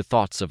turned to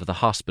thoughts of the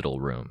hospital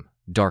room,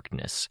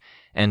 darkness,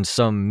 and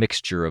some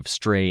mixture of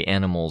stray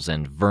animals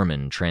and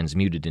vermin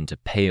transmuted into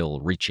pale,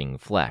 reaching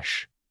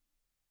flesh.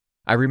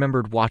 I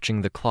remembered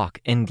watching the clock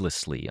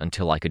endlessly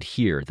until I could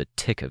hear the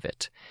tick of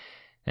it,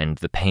 and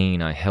the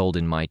pain I held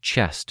in my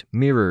chest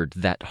mirrored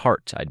that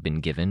heart I'd been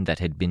given that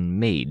had been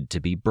made to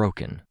be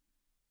broken.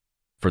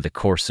 For the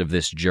course of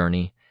this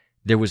journey,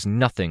 there was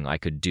nothing I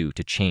could do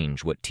to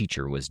change what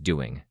Teacher was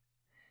doing.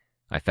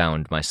 I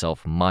found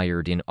myself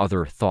mired in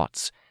other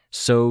thoughts,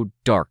 so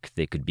dark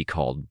they could be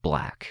called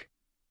black.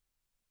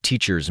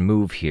 Teacher's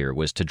move here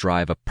was to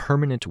drive a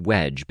permanent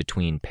wedge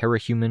between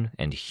parahuman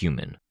and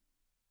human.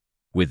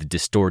 With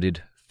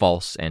distorted,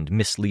 false, and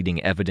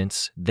misleading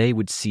evidence, they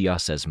would see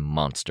us as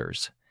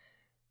monsters.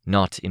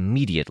 Not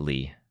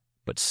immediately,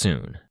 but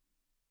soon.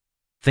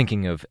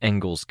 Thinking of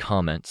Engel's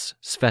comments,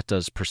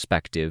 Sveta's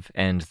perspective,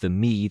 and the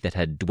me that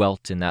had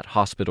dwelt in that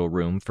hospital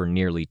room for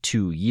nearly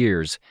 2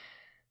 years,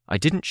 I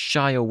didn't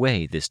shy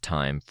away this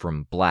time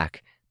from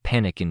black,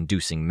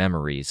 panic-inducing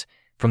memories,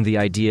 from the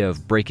idea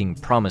of breaking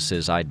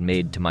promises I'd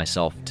made to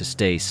myself to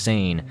stay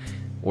sane,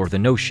 or the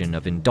notion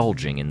of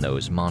indulging in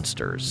those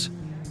monsters.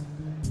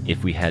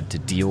 If we had to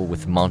deal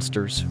with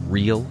monsters,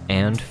 real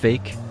and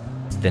fake,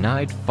 then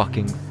I'd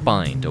fucking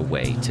find a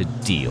way to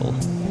deal.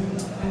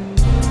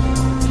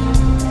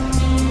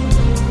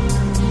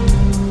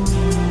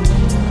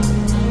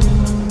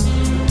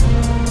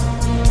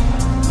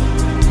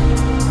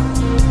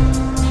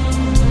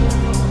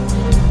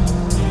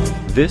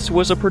 This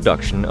was a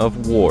production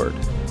of Ward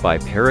by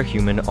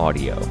Parahuman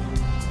Audio.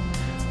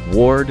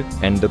 Ward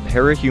and the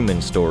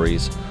Parahuman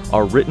stories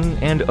are written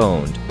and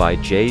owned by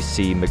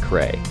J.C.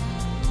 McCrae.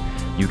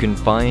 You can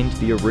find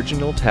the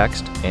original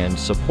text and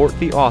support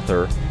the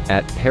author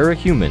at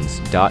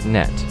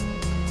parahumans.net.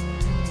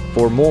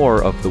 For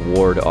more of the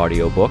Ward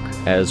audiobook,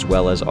 as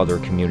well as other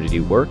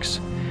community works,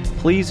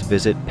 please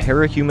visit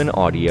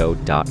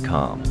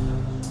parahumanaudio.com.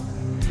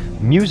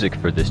 Music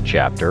for this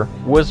chapter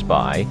was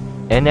by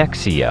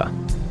Enexia.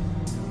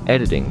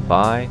 Editing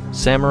by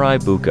Samurai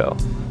Buko.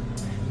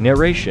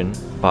 Narration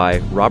by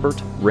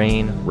Robert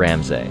Rain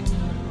Ramsey.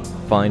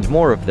 Find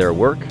more of their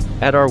work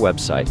at our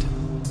website.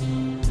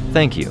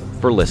 Thank you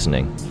for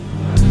listening.